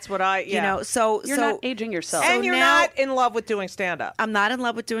boca. That's what I. Yeah. You know, so You're so not aging yourself. and you're now- not in love with doing stand up. I'm not in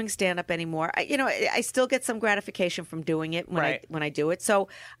love with doing stand up anymore. I still get some gratification from doing it when Right. I do it. So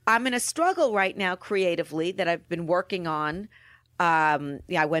I'm in a struggle right now creatively that I've been working on.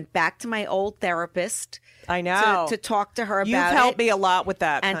 I went back to my old therapist. I know. to talk to her about You've helped it me a lot with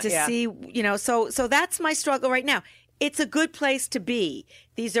that. and to yeah. see, so that's my struggle right now. It's a good place to be.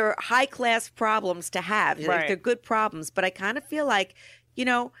 These are high class problems to have. Right. They're good problems, but I kind of feel like,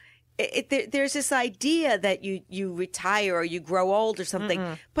 there's this idea that you retire or you grow old or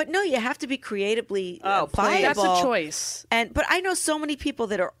something, but no, you have to be creatively please. viable. That's a choice. But I know so many people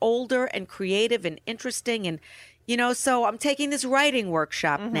that are older and creative and interesting and. So I'm taking this writing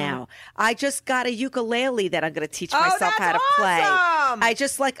workshop now. I just got a ukulele that I'm going to teach myself that's how to play.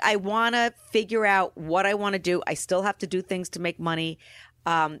 awesome! I want to figure out what I want to do. I still have to do things to make money.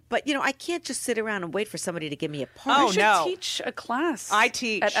 But I can't just sit around and wait for somebody to give me a part. Oh, You should no. teach a class. I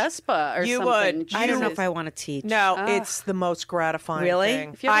teach. at ESPA or You something. would. I don't know Jesus. if I want to teach. No, it's the most gratifying Really?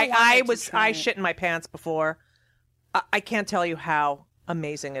 thing. If you ever wanted to try I it. shit in my pants before. I can't tell you how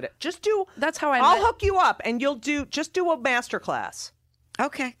amazing it is. Just do. That's how I I'll met- hook you up, and you'll just do a master class,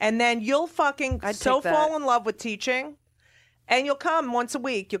 Okay. and then you'll fucking I'd so take that. fall in love with teaching. And you'll come once a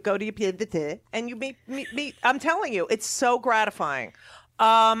week. You'll go to your PhD, and you meet. I'm telling you, it's so gratifying.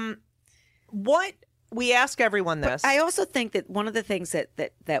 What we ask everyone this. I also think that one of the things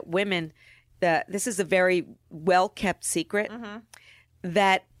that women, this is a very well kept secret,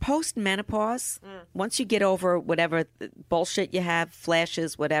 that post menopause, once you get over whatever bullshit you have,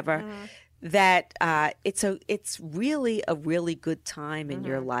 flashes, whatever, that it's really a really good time in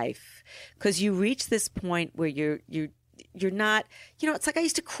your life because you reach this point where you're not, it's like I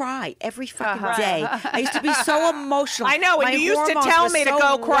used to cry every fucking day. I used to be so emotional. I know, and My you used to hormones tell were me to so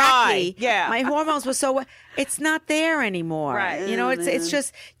go cry. wacky. Yeah. My hormones were so, it's not there anymore. Right. It's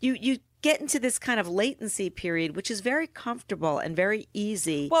just, you get into this kind of latency period, which is very comfortable and very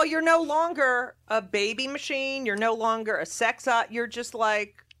easy. Well, you're no longer a baby machine. You're no longer a sex. You're just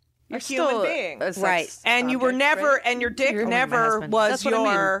like a You're human still being, a sex Right. and you were object, never, right? and your dick You're my never husband. was That's what I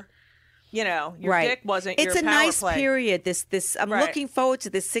mean. your. Your right. dick wasn't It's your a power nice play. period. This I'm Right. looking forward to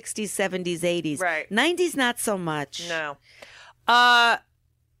the 60s, 70s, 80s. Right. 90s, not so much. No.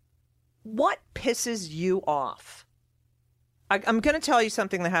 What pisses you off? I'm going to tell you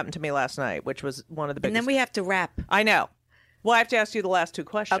something that happened to me last night, which was one of the biggest. And then we have to wrap. I know. Well, I have to ask you the last two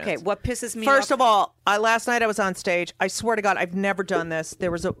questions. Okay, what pisses me off? First of all, last night I was on stage. I swear to God, I've never done this. There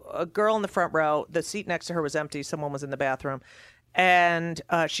was a girl in the front row. The seat next to her was empty. Someone was in the bathroom. And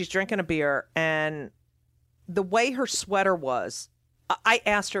she's drinking a beer. And the way her sweater was, I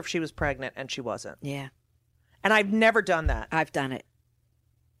asked her if she was pregnant, and she wasn't. Yeah. And I've never done that. I've done it.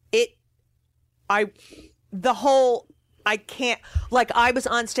 I can't, like, I was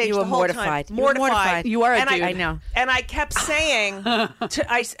on stage You were the whole mortified. time. You were mortified. You are a And dude. I know. And I kept saying,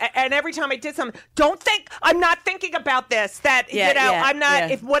 and every time I did something, I'm not thinking about this. I'm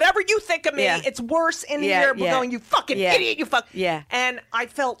not, if whatever you think of me, it's worse in here. We're going, you fucking idiot, you fuck. Yeah. And I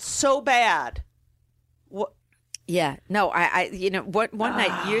felt so bad. Yeah, no, one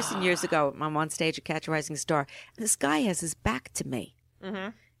night, years and years ago, I'm on stage at Catch a Rising Star, and this guy has his back to me. Mm-hmm.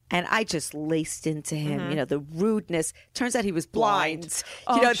 And I just laced into him, the rudeness. Turns out he was blind.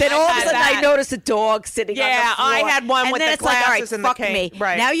 Then all of a sudden I noticed a dog sitting on the floor. I had one and with then the it's like, all right, glasses and the fuck cane. me.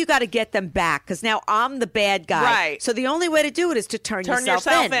 Right. Now you got to get them back because now I'm the bad guy. Right. So the only way to do it is to turn yourself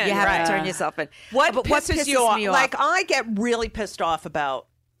in. You have to turn yourself in. What But pisses you off? me off? Like, I get really pissed off about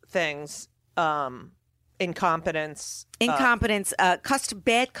things, incompetence.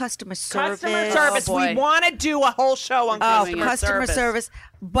 Bad customer service. Customer service. Oh, boy. We want to do a whole show on customer service.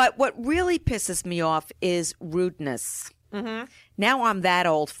 But what really pisses me off is rudeness. Mm-hmm. Now I'm that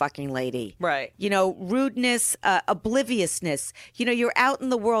old fucking lady. Right. Rudeness, obliviousness. You're out in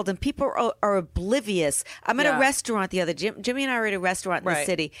the world and people are oblivious. I'm at a restaurant the other, Jimmy and I were at a restaurant in the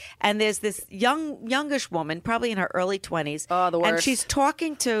city, and there's this youngish woman, probably in her early 20s. Oh, the worst. And she's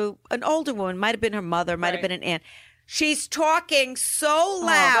talking to an older woman, might have been her mother, might have been an aunt. She's talking so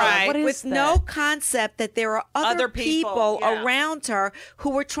loud What is with that? no concept that there are other people yeah. around her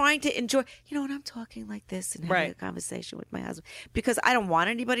who are trying to enjoy. And I'm talking like this and having a conversation with my husband because I don't want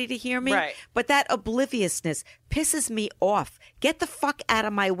anybody to hear me. Right. But that obliviousness pisses me off. Get the fuck out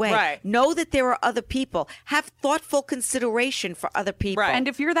of my way. Right. Know that there are other people. Have thoughtful consideration for other people. Right. And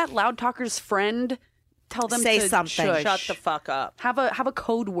if you're that loud talker's friend, tell them Say to something. shush. Shut the fuck up. Have a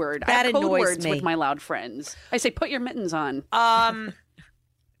code word. That I have code annoys words me. with my loud friends. I say, put your mittens on.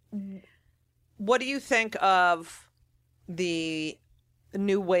 What do you think of the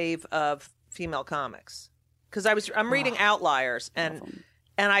new wave of female comics? Because I'm reading Outliers, and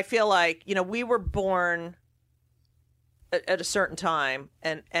I feel like we were born at a certain time,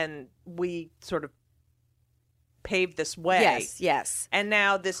 and we sort of paved this way. Yes. And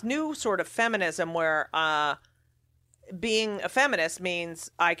now this new sort of feminism where being a feminist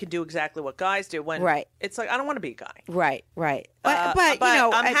means I can do exactly what guys do. When it's like I don't want to be a guy. Right. But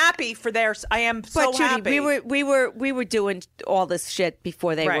I'm happy for theirs. I am so But Judy, happy. we were doing all this shit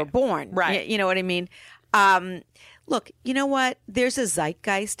before they were born. Right. You know what I mean? Look, you know what? There's a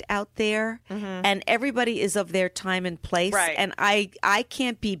zeitgeist out there, and everybody is of their time and place. Right. And I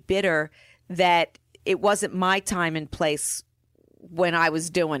can't be bitter that it wasn't my time and place when I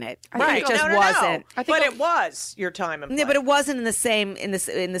was doing it. Right. It just No. wasn't. But it was your time and place. Yeah, but it wasn't in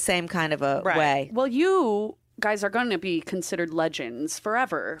the same kind of a way. Well, you guys are going to be considered legends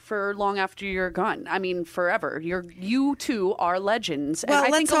forever, for long after you're gone. I mean, forever. You two are legends. Well,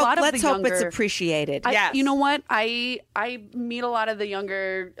 and I think a lot of let's the hope younger, it's appreciated. Yes. You know what? I meet a lot of the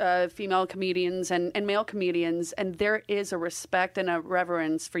younger female comedians and male comedians, and there is a respect and a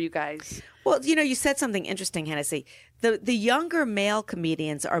reverence for you guys. Well, you said something interesting, Hennessy. The younger male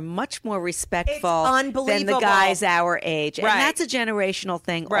comedians are much more respectful than the unbelievable. guys our age. And Right. that's a generational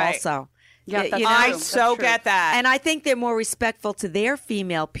thing also. Yeah, that's I true. so That's true. get that. And I think they're more respectful to their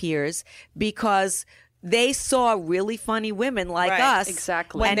female peers because they saw really funny women like Right. us.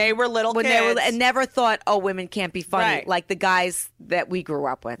 Exactly. When they were little kids. and never thought, oh, women can't be funny, Right. like the guys that we grew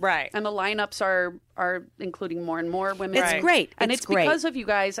up with. Right. And the lineups are including more and more women. It's great. And It's it's great. because of you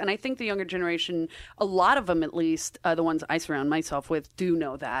guys. And I think the younger generation, a lot of them at least, the ones I surround myself with, do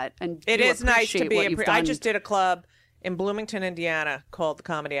know that. And It do is nice to appreciate be. what you've I done. just did a club in Bloomington, Indiana, called the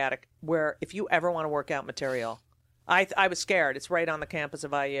Comedy Attic, where if you ever want to work out material, I was scared. It's right on the campus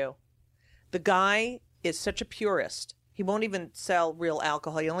of IU. The guy is such a purist. He won't even sell real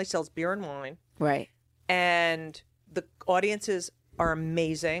alcohol. He only sells beer and wine. Right. And the audiences are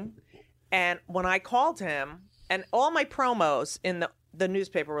amazing. And when I called him, and all my promos in the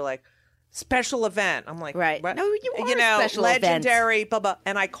newspaper were like, special event. I'm like, Right. what? No, you are a special event. legendary, blah, blah.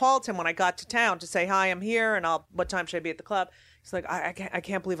 And I called him when I got to town to say, hi, I'm here, and what time should I be at the club? He's like, I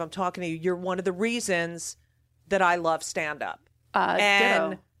can't believe I'm talking to you. You're one of the reasons that I love stand-up.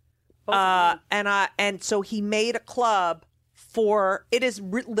 Ditto. And so he made a club it is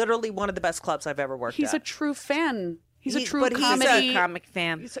literally one of the best clubs I've ever worked He's at. a true fan He's a true but he's a comedy. comic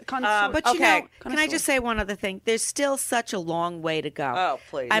fan. He's a connoisseur. But you Okay. know, can I just say one other thing? There's still such a long way to go. Oh,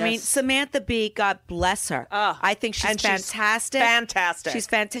 please. I mean, Yes. Samantha Bee, God bless her. Oh, I think she's and she's fantastic. fantastic. She's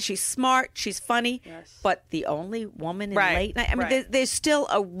fantastic. She's smart. She's funny. Yes. But the only woman in Right, late night. I mean, right. there's still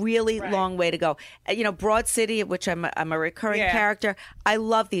a really long way to go. You know, Broad City, of which I'm a recurring Yeah. character. I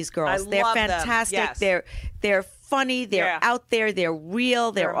love these girls. I They're love them. fantastic. Yes. They're funny. They're Yeah. out there. They're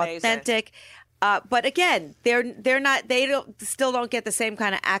real. They're amazing. authentic. But again, they're not. They still don't get the same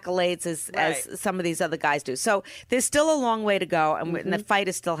kind of accolades as some of these other guys do. So there's still a long way to go, and the fight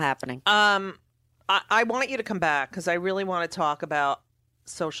is still happening. I want you to come back because I really want to talk about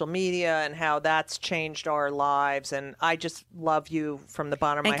social media and how that's changed our lives. And I just love you from the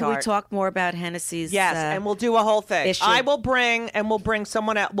bottom of And my can heart. we talk more about Hennessy's? Yes, and we'll do a whole thing. issue. We'll bring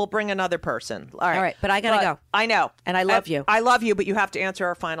someone else. We'll bring another person. All right, but I gotta go. I know, And I love you. I love you, but you have to answer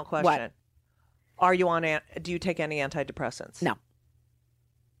our final question. What? Are you on? Do you take any antidepressants? No,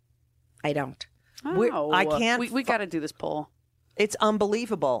 I don't. I can't. We got to do this poll. It's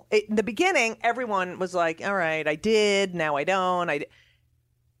unbelievable. In the beginning, everyone was like, "All right, I did. Now I don't."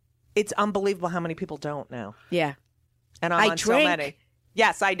 It's unbelievable how many people don't now. Yeah, And I'm I on drink. so many.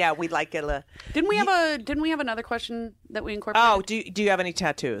 Yes, I know. We like it. Didn't we have another question that we incorporated? Oh, do you have any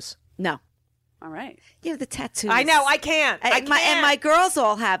tattoos? no. all right. You know the tattoos. I know. I can't. I can't. And my girls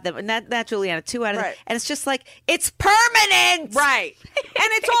all have them, and that Juliana, 2 out of Right. and it's just like it's permanent. Right. And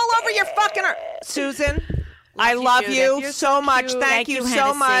it's all over your fucking Susan, I love Judith. you You're so so much. cute. Thank you so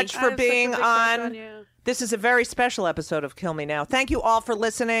Hennessy. much I for have such a being big crush on. on you. This is a very special episode of Kill Me Now. Thank you all for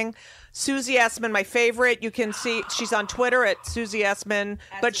listening. Susie Essman, my favorite. You can see she's on Twitter at Susie Essman,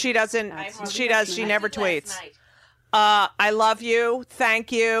 but she doesn't. She never tweets. I love you.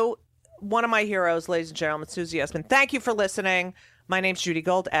 Thank you. One of my heroes, ladies and gentlemen, Susie Essman. Thank you for listening. My name's Judy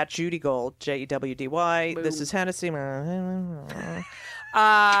Gold at Judy Gold, JEWDY. This is Hennessy. We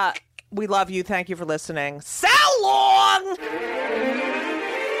love you. Thank you for listening. So long.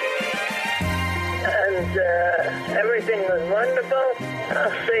 And everything was wonderful.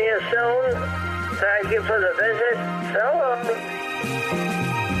 I'll see you soon. Thank you for the visit. So long.